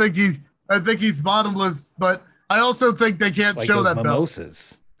 I don't think I think he's bottomless, but I also think they can't like show those that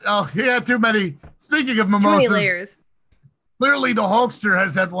mimosas. belt. Oh, he had too many. Speaking of Too many mimosas, layers. clearly the Hulkster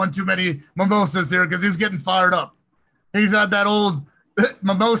has had one too many mimosas here because he's getting fired up. He's had that old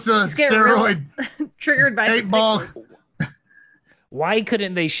mimosa steroid triggered by 8-ball. Why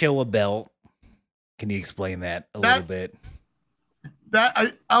couldn't they show a belt? Can you explain that a little bit?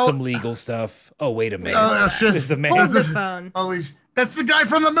 Some legal stuff. Oh, wait a minute. Oh, shit. This is a man. Hold the phone. Holy that's the guy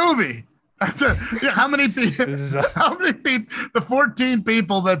from the movie. How many people? How many people? The 14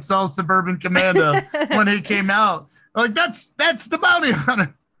 people that saw Suburban Commando when he came out. Like that's the bounty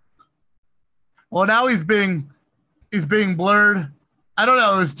hunter. Well, now he's being blurred. I don't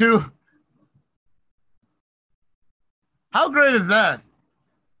know. It was too. How great is that?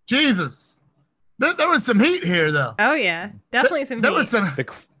 Jesus, there was some heat here, though. Oh yeah, definitely some. There was some.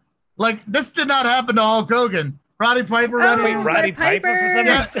 Like this did not happen to Hulk Hogan. Roddy Piper running in. Roddy Piper for some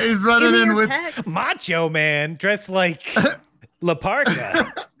reason. He's running in with Macho Man dressed like La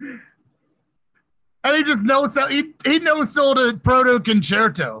Parka. And he just knows he knows sold a proto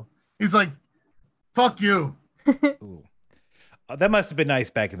concerto. He's like, fuck you. Ooh. Oh, that must have been nice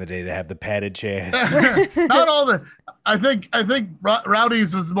back in the day to have the padded chairs. Not all the. I think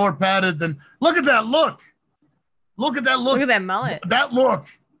Rowdy's was more padded than. Look at that look. Look at that look. Look at that mullet. That look.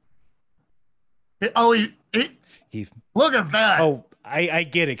 Look at that. Oh, I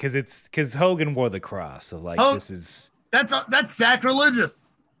get it because Hogan wore the cross. So like this is that's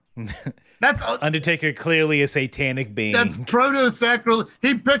sacrilegious. That's Undertaker, clearly a satanic being. That's proto-sacral.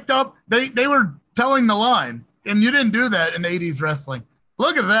 He picked up. They were telling the line, and you didn't do that in 80s wrestling.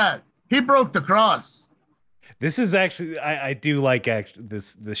 Look at that. He broke the cross. This is actually I do like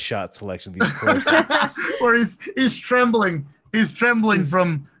this shot selection. These close-ups. Where he's trembling. He's trembling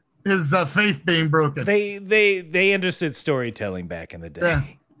from his faith being broken. They understood storytelling back in the day. Yeah.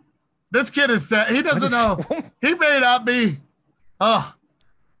 This kid is sad. He doesn't know. He may not be. Oh.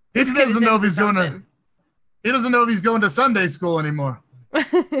 He doesn't know if he's going to. He doesn't know if he's going to Sunday school anymore.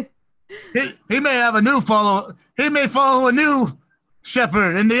 he may have a new follow. He may follow a new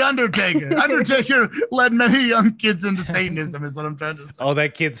Shepherd and the Undertaker. Undertaker led many young kids into Satanism, is what I'm trying to say. Oh,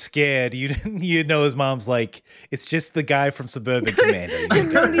 that kid's scared. You know his mom's like, it's just the guy from Suburban Commando.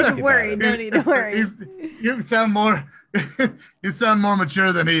 No need to worry. No need to worry. You sound more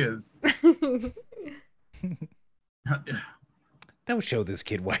mature than he is. Don't show this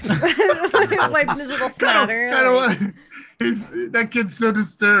kid wiping. Wiping his little snotter. That kid's so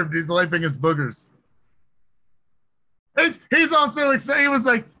disturbed. He's wiping his boogers. He's also excited. He was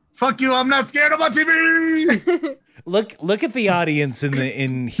like, "Fuck you! I'm not scared of my TV." Look at the audience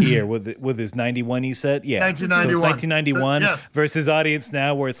in here with his 91. He said, yeah, 1991. So 1991 Yes. versus audience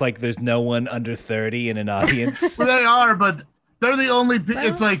now, where it's like there's no one under 30 in an audience. Well, they are, but they're the only.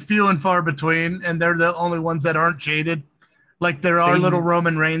 It's like few and far between, and they're the only ones that aren't jaded. Like there are little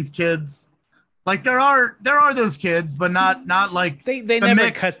Roman Reigns kids. Like there are those kids, but not like they never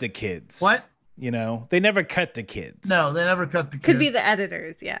mix. cut the kids. What? You know, they never cut the kids. No, they never cut the kids. Could be the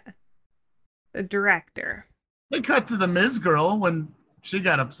editors, yeah. The director. They cut to the Miz girl when she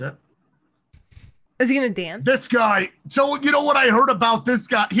got upset. Is he gonna dance? This guy. So you know what I heard about this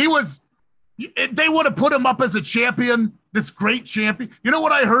guy? They would have put him up as a champion, this great champion. You know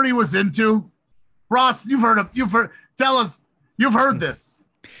what I heard he was into? Ross, you've heard. Tell us. You've heard this.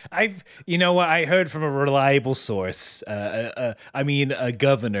 You know what? I heard from a reliable source. I mean, a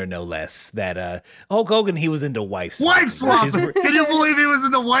governor, no less, that Hulk Hogan, he was into wife swapping. Wife swapping. Can you believe he was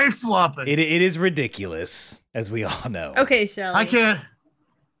into wife swapping? It is ridiculous, as we all know. Okay, Shelley.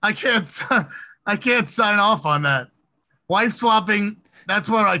 I can't sign off on that. Wife swapping. That's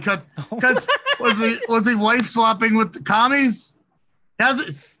where I cut. Because was he wife swapping with the commies?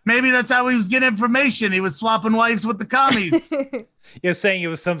 Maybe that's how he was getting information. He was swapping wives with the commies. You're saying it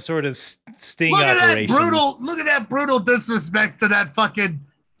was some sort of sting look operation. Look at that brutal disrespect to that fucking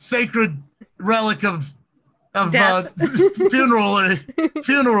sacred relic of funerary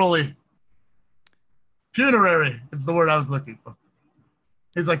is the word I was looking for.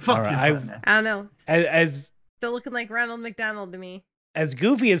 He's like, fuck right, you. I don't know. As Still looking like Ronald McDonald to me. As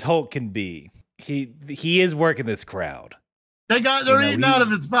goofy as Hulk can be, he is working this crowd. They're eating out of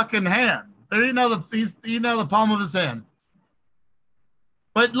his fucking hand. He's eating out of the palm of his hand.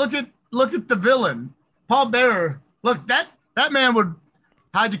 But look at the villain, Paul Bearer. Look, that man would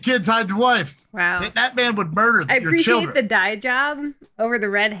hide your kids, hide your wife. Wow. That man would murder I your children. appreciate the dye job over the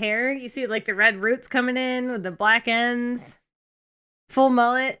red hair. You see like the red roots coming in with the black ends, full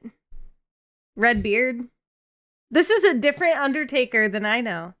mullet, red beard. This is a different Undertaker than I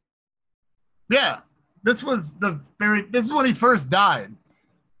know. Yeah. This is when he first died.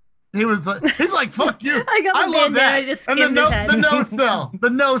 He's like, fuck you. I love that. I just and the the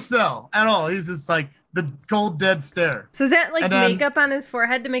no sell at all. He's just like the cold dead stare. So is that like makeup on his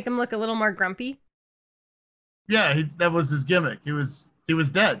forehead to make him look a little more grumpy? Yeah, that was his gimmick. He was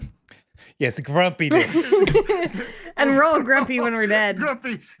dead. Yes, grumpiness. And we're all grumpy when we're dead.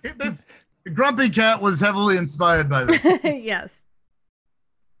 This Grumpy Cat was heavily inspired by this. Yes.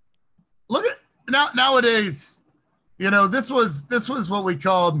 Look at nowadays, this was what we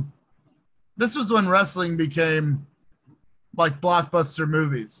called. This was when wrestling became like blockbuster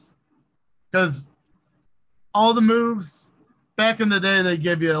movies, because all the moves back in the day, they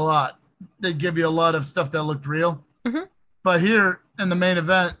give you a lot. They'd give you a lot of stuff that looked real. Mm-hmm. But here in the main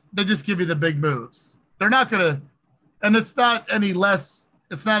event, they just give you the big moves. They're not gonna, and it's not any less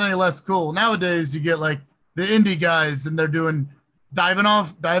cool. Nowadays, you get like the indie guys, and they're doing diving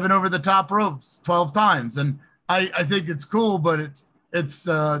over the top ropes 12 times, and I think it's cool, but it's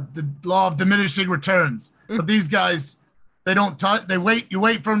the law of diminishing returns. Mm-hmm. But these guys, they don't touch. You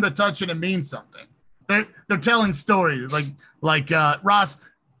wait for them to touch, and it means something. They're telling stories like Ross.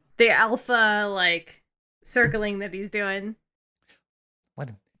 The alpha circling that he's doing.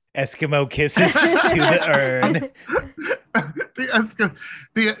 What Eskimo kisses to the urn.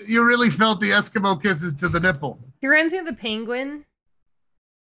 You really felt the Eskimo kisses to the nipple. He reminds me of the penguin.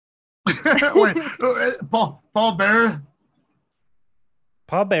 Wait, Paul Bearer.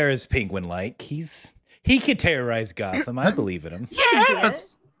 Paul Bearer is penguin-like. He could terrorize Gotham. I believe in him.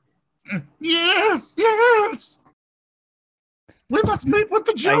 Yes. Yes. We must meet with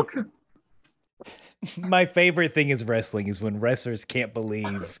the Joker. My favorite thing is wrestling is when wrestlers can't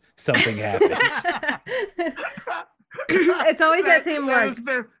believe something happened. It's always that same word.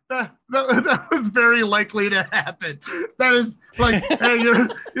 That was very likely to happen. That is like, hey,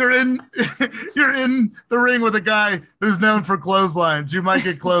 you're in the ring with a guy who's known for clotheslines. You might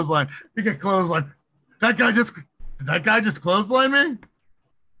get clothesline. You get clothesline. Did that guy just clothesline me?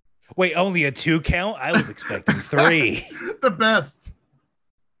 Wait, only a 2 count? I was expecting 3. The best.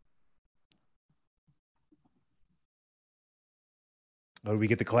 Oh, do we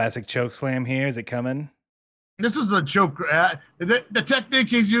get the classic choke slam here? Is it coming? This was a choke grab. The technique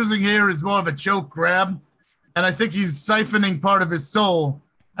he's using here is more of a choke grab. And I think he's siphoning part of his soul.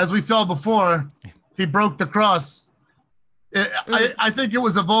 As we saw before, he broke the cross. I think it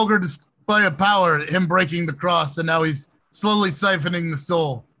was a vulgar display of power, him breaking the cross, and now he's slowly siphoning the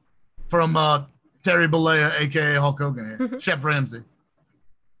soul from Terry Bollea, a.k.a. Hulk Hogan here, Chef Ramsay.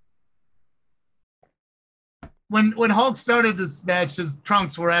 When Hulk started this match, his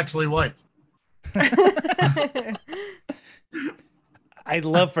trunks were actually white. I'd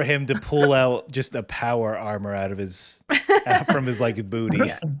love for him to pull out just a power armor out of his from his like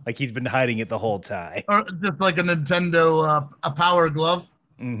booty, like he's been hiding it the whole time, or just like a Nintendo a power glove.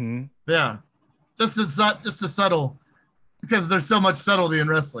 Mm-hmm. Yeah, just a subtle, because there's so much subtlety in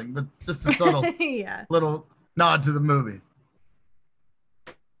wrestling, but just a subtle little nod to the movie.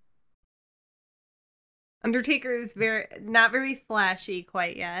 Undertaker is not very flashy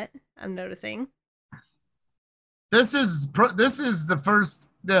quite yet. I'm noticing. This is the first.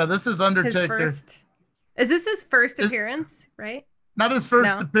 Yeah, this is Undertaker. Is this his first appearance? Right? Not his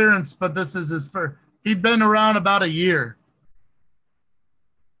first appearance, but this is his first. He'd been around about a year.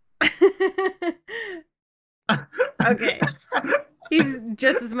 Okay, he's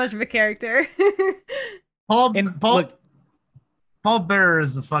just as much of a character. Paul Bearer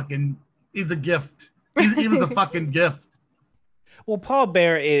is he's a gift. He was a fucking gift. Well, Paul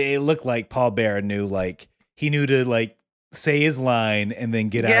Bearer, it looked like Paul Bearer knew, like, he knew to, like, say his line and then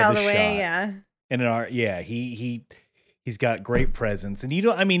get out of the shot. Way, yeah. And he's got great presence. And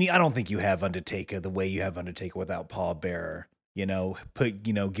I don't think you have Undertaker the way you have Undertaker without Paul Bearer. Give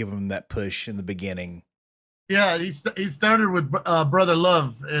him that push in the beginning. Yeah, he started with Brother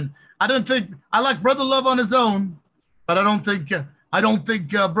Love, and I like Brother Love on his own, but I don't think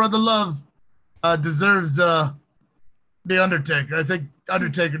Brother Love deserves the Undertaker. I think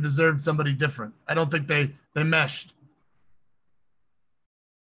Undertaker deserved somebody different. I don't think they meshed.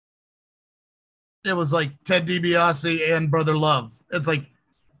 It was like Ted DiBiase and Brother Love. It's like,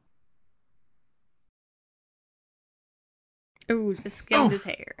 ooh, just skimmed his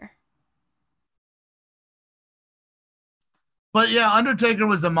hair. But yeah, Undertaker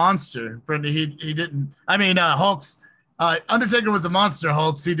was a monster. Brenda, he didn't. I mean, Hulk's. Undertaker was a monster.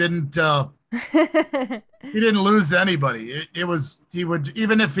 Hulk's. He didn't. He didn't lose to anybody. He would,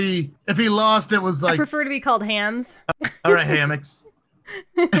 even if he lost, it was like, I prefer to be called Hams. All right, hammocks.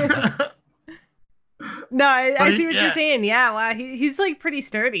 No, I see what you're saying. Yeah, wow, he's like pretty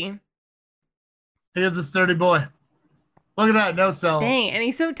sturdy. He is a sturdy boy. Look at that, no sell. Dang, and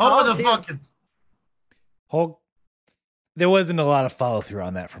he's so tall. Oh, the fucking Hulk. There wasn't a lot of follow through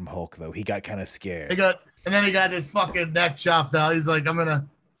on that from Hulk, though. He got kind of scared. And then he got his fucking neck chopped out. He's like, I'm gonna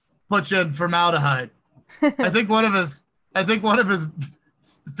put you in formaldehyde. I think one of his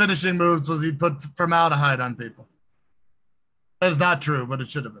finishing moves was he put formaldehyde on people. That's not true, but it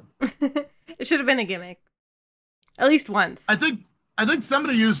should have been. It should have been a gimmick, at least once. I think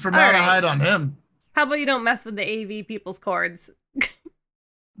somebody used formaldehyde on him. How about you don't mess with the AV people's cords?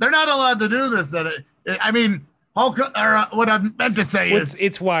 They're not allowed to do this. I mean, Hulk. Or what I meant to say is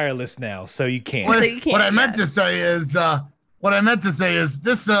it's wireless now, so you can't. What I meant to say is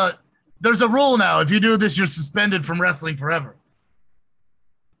this. There's a rule now. If you do this, you're suspended from wrestling forever.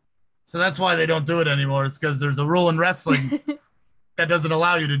 So that's why they don't do it anymore. It's because there's a rule in wrestling that doesn't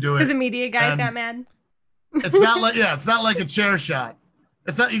allow you to do it. Because the media guys got mad. It's not like a chair shot.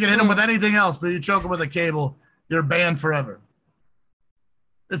 It's not, you can hit them with anything else, but you choke them with a cable, you're banned forever.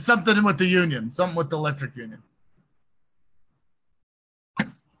 It's something with the union, something with the electric union.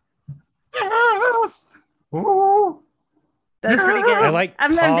 Yes. Ooh. That's pretty good. I like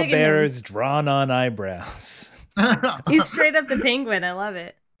Paul Bearer's drawn-on eyebrows. He's straight up the Penguin. I love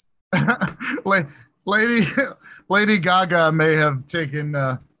it. Lady Gaga may have taken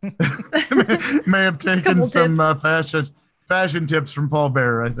some fashion tips from Paul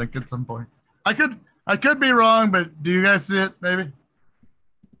Bearer, I think, at some point. I could be wrong, but do you guys see it? Maybe.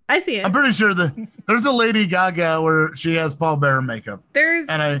 I see it. I'm pretty sure there's a Lady Gaga where she has Paul Bearer makeup. There's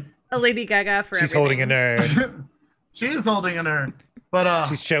a Lady Gaga for she's everything. Holding an urn. She is holding an urn, but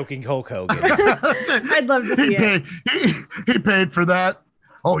she's choking Hulk Hogan. I'd love to see it. He paid for that.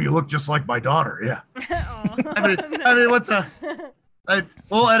 Oh, you look just like my daughter. Yeah. I mean,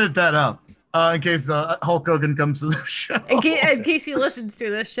 we'll edit that out in case Hulk Hogan comes to the show. In case he listens to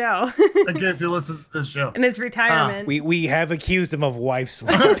this show. In case he listens to this show. In his retirement. We have accused him of wife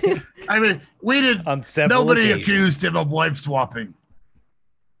swapping. I mean, we did. On several nobody occasions. accused him of wife swapping.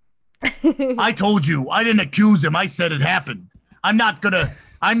 I told you. I didn't accuse him. I said it happened. I'm not saying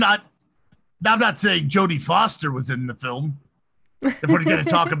Jodie Foster was in the film. if we're going to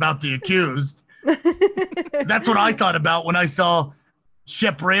talk about the accused. That's what I thought about when I saw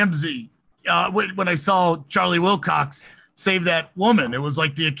Shep Ramsey, when I saw Charlie Wilcox save that woman. It was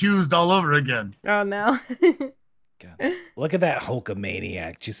like the accused all over again. Oh, no. God. Look at that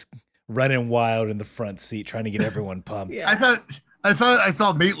Hulkamaniac just running wild in the front seat, trying to get everyone pumped. Yeah. I thought I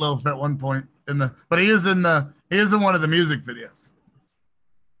saw Meatloaf at one point but he is in one of the music videos.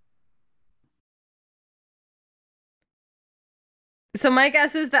 So my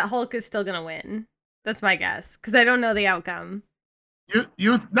guess is that Hulk is still gonna win. That's my guess, because I don't know the outcome.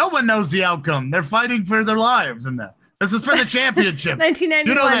 No one knows the outcome. They're fighting for their lives in that. This is for the championship. 1991.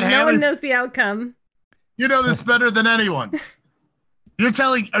 You know that no one knows the outcome. You know this better than anyone.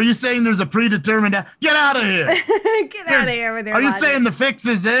 Are you saying there's a predetermined? Get out of here! Get out of here with your Are you logic. saying the fix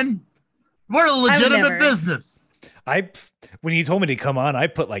is in? We're a legitimate business. When you told me to come on, I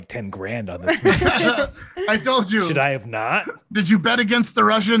put like 10 grand on this match. I told you. Should I have not? Did you bet against the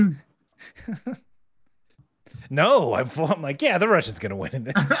Russian? No, I'm like, yeah, the Russian's gonna win in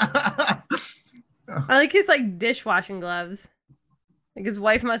this. I like his like dishwashing gloves. Like his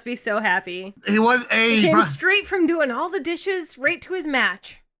wife must be so happy. He came straight from doing all the dishes right to his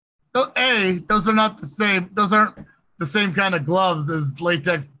match. Those are not the same. Those aren't the same kind of gloves as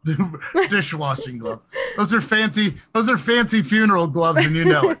latex dishwashing gloves. Those are fancy funeral gloves, and you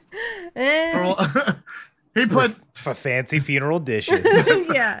know it. He put for fancy funeral dishes.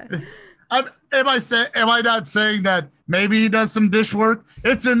 Yeah. Am I not saying that maybe he does some dish work?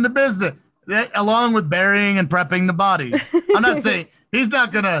 It's in the business, along with burying and prepping the bodies. I'm not saying he's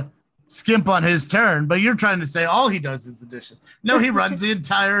not gonna skimp on his turn, but you're trying to say all he does is the dishes. No, he runs the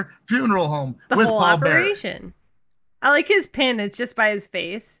entire funeral home with whole Paul operation. Bearer. I like his pin. It's just by his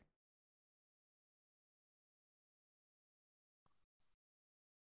face.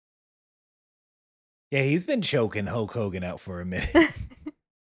 Yeah, he's been choking Hulk Hogan out for a minute.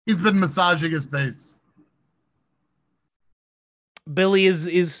 He's been massaging his face. Billy,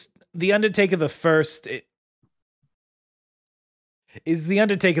 is the Undertaker the first? Is the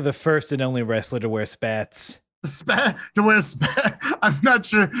Undertaker the first and only wrestler to wear spats? I'm not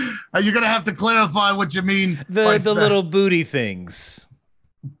sure. You're gonna have to clarify what you mean. The little booty things.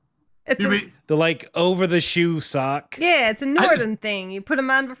 The like over the shoe sock. Yeah, it's a northern thing. You put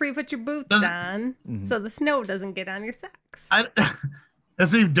them on before you put your boots on, so the snow doesn't get on your socks.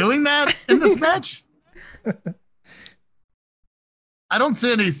 Is he doing that in this match? I don't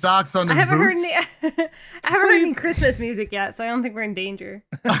see any socks on his boots. I haven't heard any Christmas music yet, so I don't think we're in danger.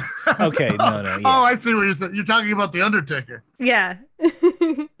 Okay, no. Yeah. Oh, I see what you're saying. You're talking about the Undertaker. Yeah.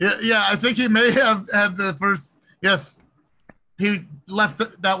 Yeah. I think he may have had the first. Yes, he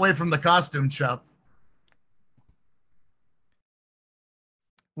left that way from the costume shop.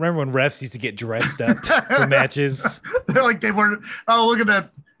 Remember when refs used to get dressed up for matches? They're like they weren't. Oh, look at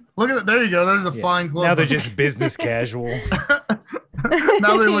that! Look at that! There you go. There's a fine clothes. Now they're just business casual.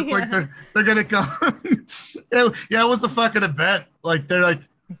 Now they look like they're gonna come. It was a fucking event. Like they're like,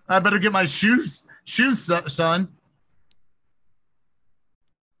 I better get my shoes, son.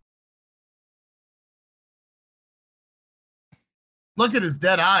 Look at his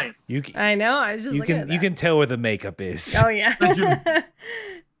dead eyes. I know. I was just looking at that. You can tell where the makeup is. Oh yeah.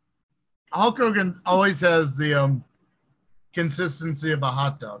 Hulk Hogan always has the consistency of a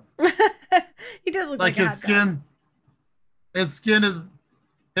hot dog. He does look like his hot skin. Dog. His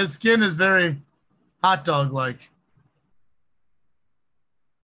skin is very hot dog like.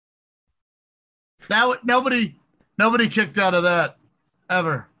 Now nobody kicked out of that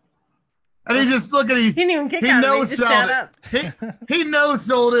ever. And he just he didn't even kick out of it. He just sat up. He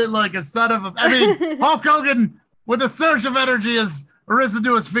no-sold it like a son of a. I mean, Hulk Hogan with a surge of energy has risen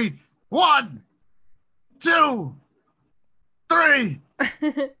to his feet. 1, 2, 3.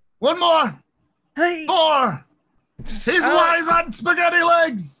 One more. 4. He's on spaghetti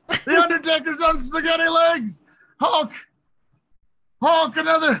legs. The Undertaker's on spaghetti legs. Hulk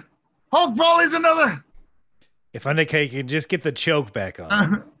another. Hulk volleys another. If Undertaker can just get the choke back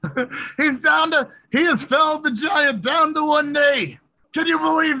on. He has felled the giant down to one knee. Can you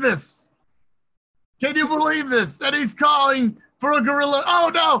believe this? And he's calling for a gorilla.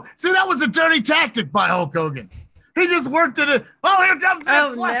 Oh no. See, that was a dirty tactic by Hulk Hogan. He just worked it. Oh, here comes the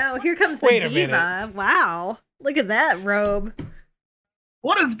no. Here comes the diva. Wow. Look at that robe.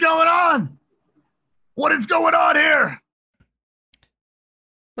 What is going on? What is going on here?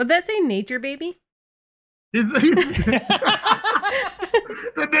 Would that say nature baby? He's the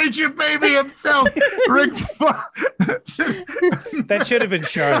nature baby himself, Rick. That should have been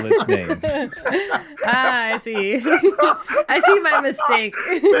Charlotte's name. I see. I see my mistake.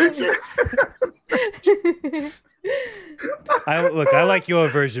 I like your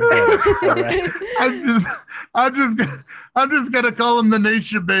version better. All right. I'm just gonna call him the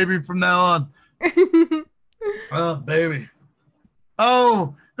nature baby from now on. Oh, baby.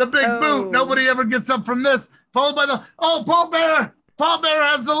 Oh, the big boot. Nobody ever gets up from this. Followed by the Paul Bearer. Paul Bearer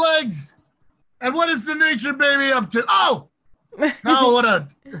has the legs. And what is the nature baby up to? Oh, what a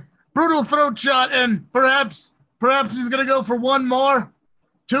brutal throat shot. And perhaps he's gonna go for one more.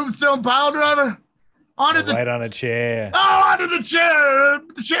 Tombstone pile driver. Right on a chair. Oh, onto the chair.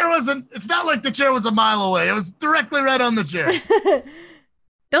 The chair wasn't. It's not like the chair was a mile away. It was directly right on the chair.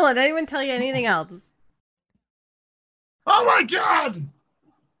 Don't let anyone tell you anything else. Oh my God!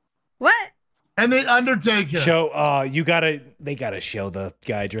 What? And the Undertaker. They gotta show the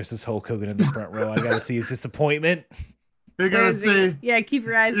guy dressed as Hulk Hogan in the front row. I gotta see his disappointment. You gotta see. Yeah, keep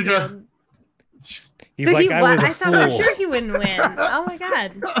your eyes peeled. He's so like, I thought for sure he wouldn't win. Oh my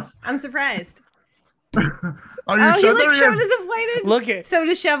God. I'm surprised. Are you he looks so disappointed. Look at so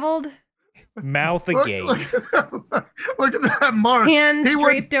disheveled. Mouth agape. Look at that mark. Hands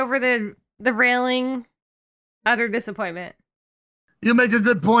draped over the railing. Utter disappointment. You make a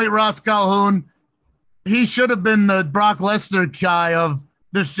good point, Ross Calhoun. He should have been the Brock Lesnar guy of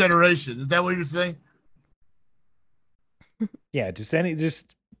this generation. Is that what you're saying? Yeah, just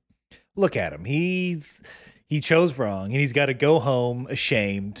look at him. He chose wrong, and he's got to go home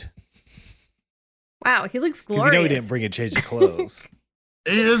ashamed. Wow, he looks glorious. Because he didn't bring a change of clothes.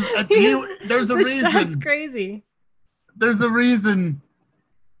 He is. There's a reason. That's crazy. There's a reason.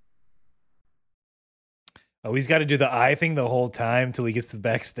 Oh, he's got to do the eye thing the whole time till he gets to the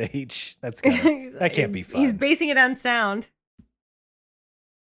backstage. That can't be fun. He's basing it on sound.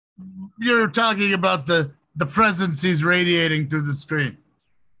 You're talking about the presence he's radiating through the screen.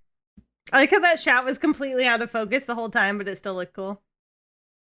 I like how that shot was completely out of focus the whole time, but it still looked cool.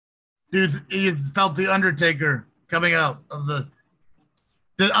 Dude, you felt the Undertaker coming out of the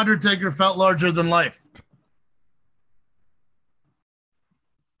Undertaker felt larger than life.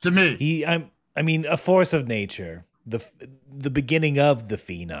 To me. I mean, a force of nature. The beginning of the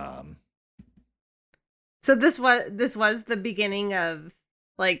Phenom. So this was the beginning of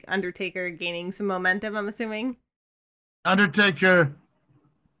like Undertaker gaining some momentum, I'm assuming. Undertaker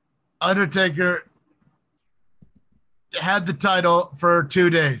had the title for 2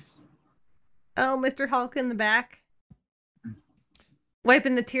 days. Oh, Mr. Hulk in the back.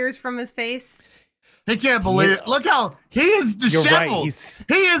 Wiping the tears from his face. He can't believe it. Look how he is disheveled. You're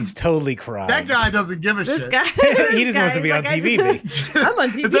right. He's totally crying. That guy doesn't give a shit. He just wants to be on TV. I'm on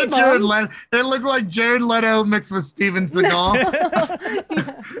TV. Is that Jared Leto? It looked like Jared Leto mixed with Steven Seagal.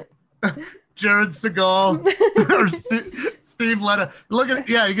 Jared Seagal or Steve Leto. Look at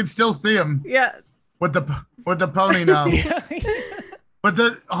you can still see him. Yeah. With the pony now. But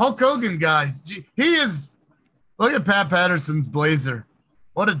the Hulk Hogan guy, he is. Look at Pat Patterson's blazer.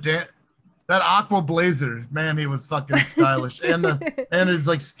 What a that aqua blazer, man, he was fucking stylish. And his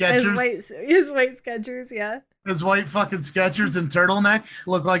like Skechers. His white Skechers, yeah. His white fucking Skechers and turtleneck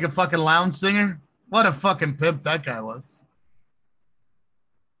looked like a fucking lounge singer. What a fucking pimp that guy was.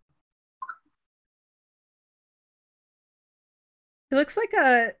 He looks like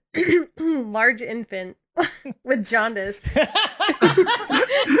a large infant with jaundice.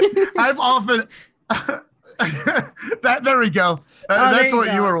 I've often there we go. That's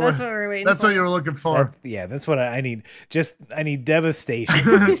what you were. That's what we're waiting. That's what you were looking for. That's what I need. I need devastation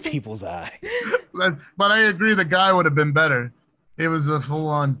in these people's eyes. But I agree, the guy would have been better. It was a full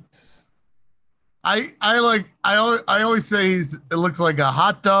on. I always say it looks like a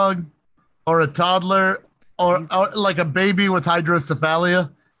hot dog, or a toddler, or like a baby with hydrocephalia,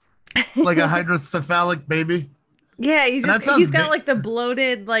 like a hydrocephalic baby. Yeah, he's got like the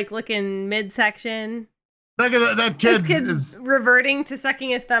bloated, like looking midsection. Look at that kid. This kid's reverting to sucking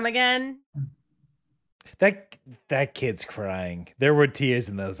his thumb again. That kid's crying. There were tears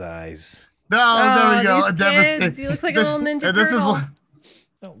in those eyes. No, there we go. He looks like a little ninja turtle.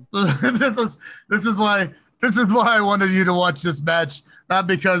 This is why I wanted you to watch this match. Not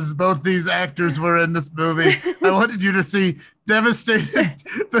because both these actors were in this movie. I wanted you to see devastated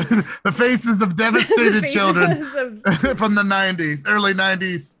the faces of devastated children from the 90s, early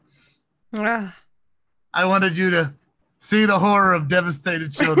 90s. I wanted you to see the horror of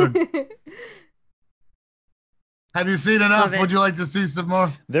devastated children. Have you seen enough? Would you like to see some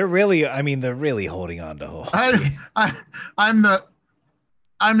more? They're really holding on to hope. I'm the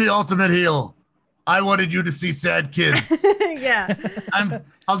ultimate heel. I wanted you to see sad kids. Yeah.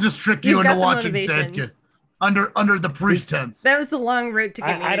 I'll just trick you into watching sad kids under the pretense. That was the long route to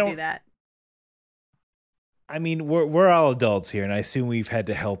get me to do that. I mean, we're all adults here, and I assume we've had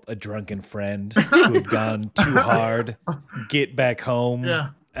to help a drunken friend who had gone too hard get back home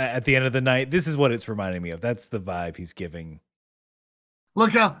at the end of the night. This is what it's reminding me of. That's the vibe he's giving.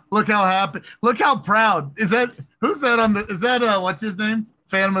 Look how happy. Look how proud. Is that what's his name?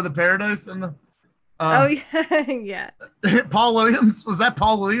 Phantom of the Paradise and the yeah. Paul Williams. Was that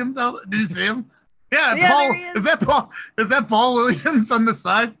Paul Williams out? Did you see him? Yeah, Paul. Is that Paul Williams on the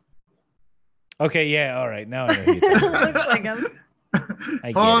side? Okay, yeah, all right. Now I know who you're talking about. Looks like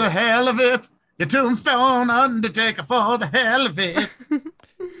him. For the hell of it. Your tombstone Undertaker for the hell of it.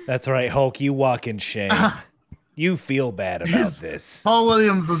 That's right, Hulk. You walk in shame. You feel bad about this. Paul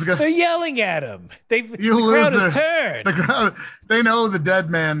Williams was good. They're yelling at him. The crowd has turned. The crowd. They know the dead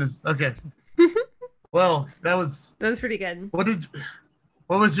man is okay. Well, that was pretty good.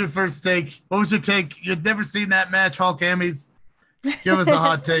 What was your first take? What was your take? You'd never seen that match, Hulk Amies. Give us a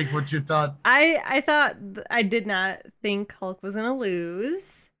hot take. What you thought? I did not think Hulk was gonna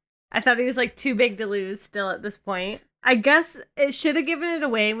lose. I thought he was like too big to lose still at this point. I guess it should have given it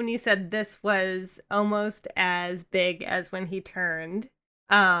away when he said this was almost as big as when he turned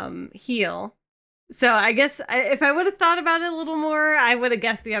heel. So I guess if I would have thought about it a little more, I would have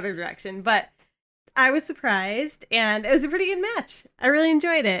guessed the other direction. But I was surprised, and it was a pretty good match. I really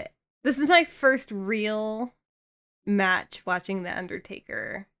enjoyed it. This is my first real match watching The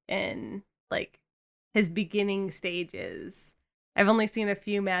Undertaker in like his beginning stages. I've only seen a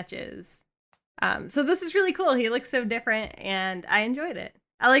few matches. So this is really cool. He looks so different, and I enjoyed it.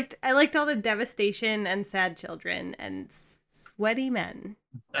 I liked all the devastation and sad children and sweaty men.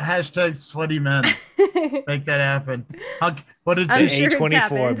 Hashtag sweaty men. Make that happen. What did I'm you sure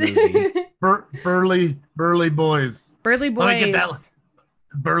A24 movie? Burly boys. Burly boys. Let me get that.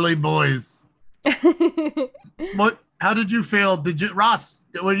 Burly boys. How did you feel? Ross,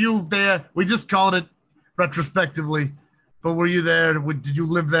 were you there? We just called it retrospectively. But were you there? Did you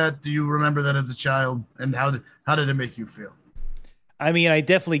live that? Do you remember that as a child? And how did it make you feel? I mean, I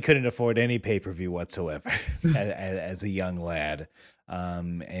definitely couldn't afford any pay-per-view whatsoever as a young lad.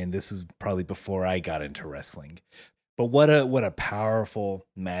 And this was probably before I got into wrestling. But what a powerful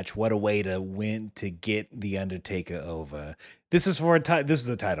match. What a way to win, to get the Undertaker over. This was a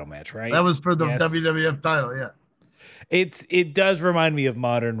title match, right? That was for the WWF title, yeah. It does remind me of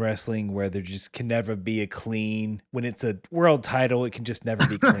modern wrestling where there just can never be a clean. When it's a world title, it can just never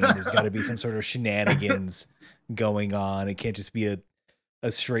be clean. There's got to be some sort of shenanigans going on. It can't just be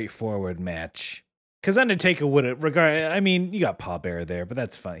a straightforward match. Because Undertaker would have I mean, you got Paul Bearer there, but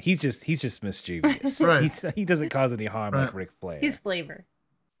that's fine. He's just mischievous. Right. He doesn't cause any harm like Ric Flair. He's flavor.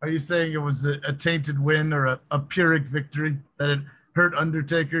 Are you saying it was a tainted win or a Pyrrhic victory that it hurt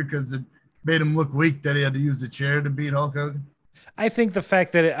Undertaker because it made him look weak that he had to use a chair to beat Hulk Hogan? I think the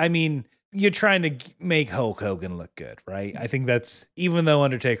fact that, you're trying to make Hulk Hogan look good, right? I think that's, even though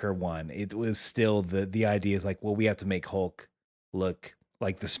Undertaker won, it was still the idea is like, well, we have to make Hulk look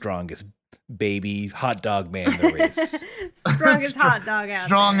like the strongest baby hot dog man there is. Strongest hot dog out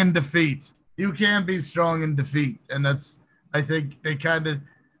Strong there. in defeat. You can be strong in defeat. And that's, I think they kind of,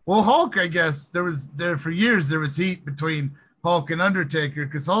 well, Hulk, I guess, for years, there was heat between Hulk and Undertaker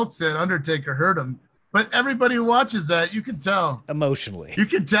because Hulk said Undertaker hurt him. But everybody who watches that, you can tell. Emotionally. You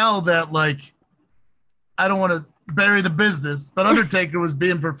can tell that, like, I don't want to bury the business, but Undertaker was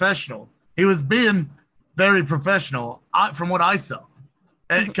being professional. He was being very professional from what I saw,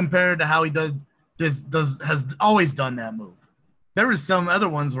 and compared to how he has always done that move. There was some other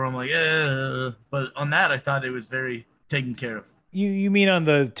ones where I'm like, but on that, I thought it was very taken care of. You mean on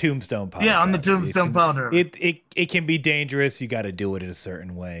the Tombstone powder? Yeah, on the Tombstone powder. It can be dangerous. You got to do it in a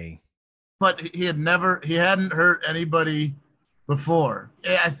certain way. But he hadn't hurt anybody before.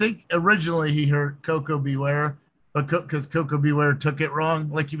 I think originally he hurt Coco Beware, but because Coco Beware took it wrong,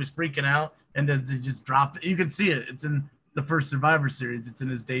 like he was freaking out, and then he just dropped it. You can see it. It's in the first Survivor Series. It's in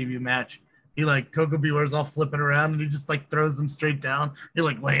his debut match. He Coco Beware's all flipping around, and he just throws him straight down. He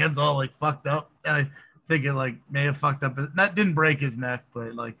lands all fucked up, and I think it may have fucked up. That didn't break his neck,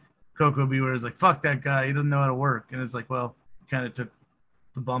 but Coco Beware's fuck that guy. He doesn't know how to work, and it's well, kind of took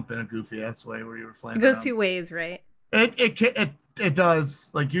the bump in a goofy ass way where you were flying. It goes around. two ways, right? It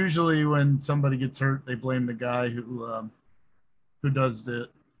does. Usually when somebody gets hurt, they blame the guy who does the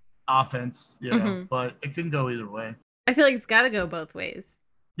offense, but it can go either way. I feel like it's got to go both ways.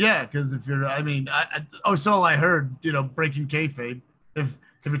 Yeah, because if you're, so I heard, breaking kayfabe. If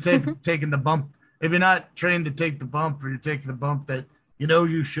you're taking the bump, if you're not trained to take the bump, or you're taking the bump that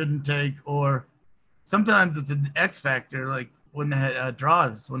you shouldn't take, or sometimes it's an X factor, when they had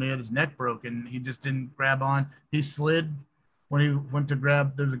draws, when he had his neck broken, he just didn't grab on. He slid, when he went to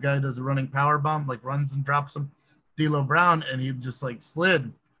grab, there's a guy who does a running power bomb, like runs and drops him, D'Lo Brown, and he just like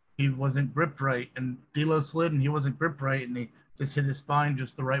slid. He wasn't gripped right, and D'Lo slid, and he wasn't gripped right, and he just hit his spine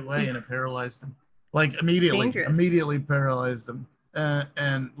just the right way, and it paralyzed him. Like immediately paralyzed him.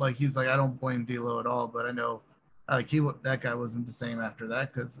 And like he's like, I don't blame D'Lo at all, but I know like that guy wasn't the same after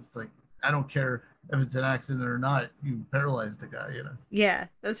that, because it's like, I don't care if it's an accident or not, you paralyzed the guy, you know. Yeah,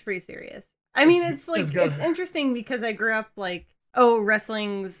 that's pretty serious. I mean, it's interesting because I grew up like, oh,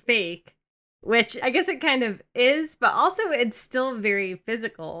 wrestling's fake, which I guess it kind of is, but also it's still very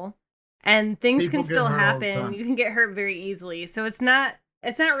physical, and things can still happen. You can get hurt very easily, so it's not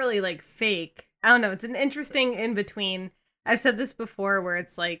really like fake. I don't know. It's an interesting in between. I've said this before, where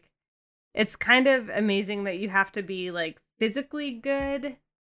it's like, it's kind of amazing that you have to be like physically good.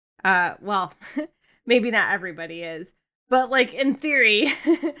 Well, maybe not everybody is, but like in theory,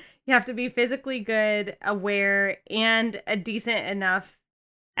 you have to be physically good, aware, and a decent enough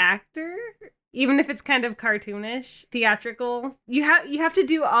actor, even if it's kind of cartoonish, theatrical. You have to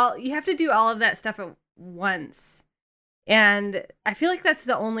do all of that stuff at once. And I feel like that's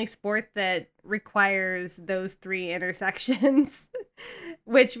the only sport that requires those three intersections,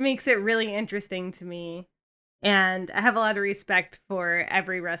 which makes it really interesting to me. And I have a lot of respect for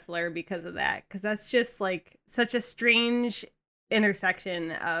every wrestler because of that, because that's just like such a strange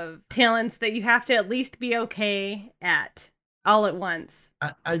intersection of talents that you have to at least be okay at all at once.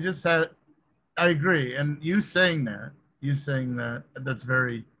 I agree. And you saying that, that's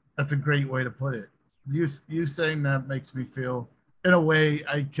a great way to put it. You saying that makes me feel, in a way,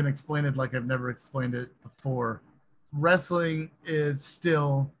 I can explain it like I've never explained it before. Wrestling is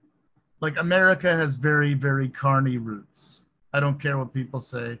still, like, America has very, very carny roots. I don't care what people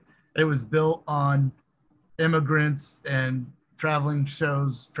say. It was built on immigrants and traveling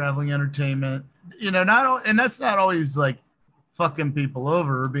shows, traveling entertainment. You know, and that's not always like fucking people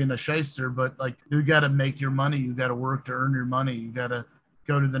over or being a shyster, but like, you got to make your money. You got to work to earn your money. You got to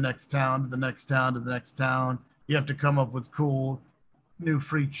go to the next town, to the next town, to the next town. You have to come up with cool new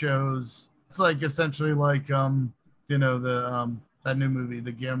freak shows. It's like essentially like, you know, that new movie,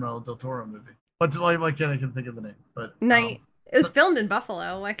 the Guillermo del Toro movie. Why can't I think of the name? But it was filmed in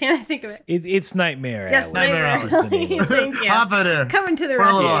Buffalo. Why can't I think of it? It's Nightmare Alley. Yes, Nightmare Alley. Thank you. Hop in there. Coming to the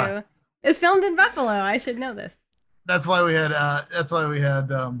rescue. It's filmed in Buffalo. I should know this. That's why we had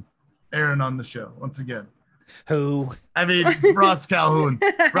Aaron on the show once again. Who? I mean, Ross Calhoun.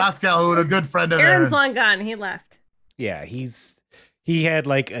 Ross Calhoun, a good friend of Aaron's Aaron. long gone. He left. Yeah, he had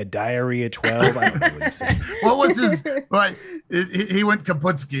like a diarrhea 12. I don't know what he said. What was his? Like, he went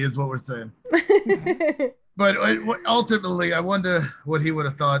Kaputski, is what we're saying. But ultimately, I wonder what he would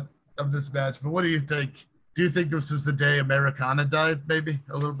have thought of this match. But what do you think? Do you think this was the day Americana died? Maybe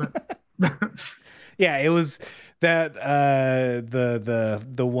a little bit. Yeah, it was that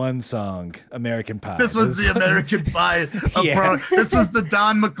the one song, American Pie. This was the American Pie of this was the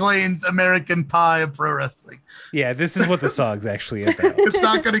Don McLean's American Pie of pro wrestling. Yeah, this is what the song's actually about. It's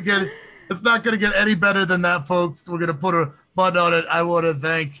not gonna get any better than that, folks. We're gonna put a button on it. I want to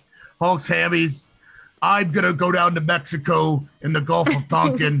thank Hulk's Hammies. I'm gonna go down to Mexico in the Gulf of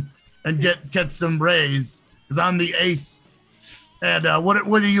Tonkin and get some rays, because I'm the ace. And what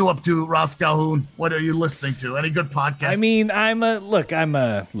are you up to, Ross Calhoun? What are you listening to? Any good podcasts? I mean,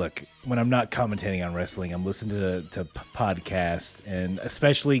 look, when I'm not commentating on wrestling, I'm listening to podcasts, and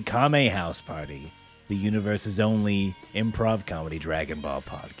especially Kame House Party, the universe's only improv comedy Dragon Ball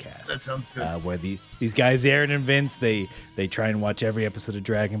podcast. That sounds good. Where these guys, Aaron and Vince, they try and watch every episode of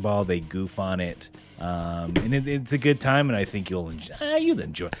Dragon Ball. They goof on it. And it's a good time, and I think you'll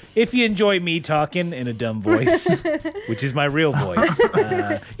enjoy. If you enjoy me talking in a dumb voice, which is my real voice,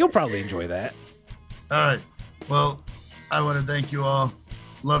 you'll probably enjoy that. All right. Well, I want to thank you all.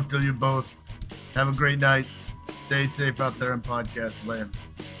 Love to you both. Have a great night. Stay safe out there in podcast land.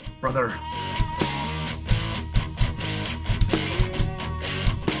 Brother.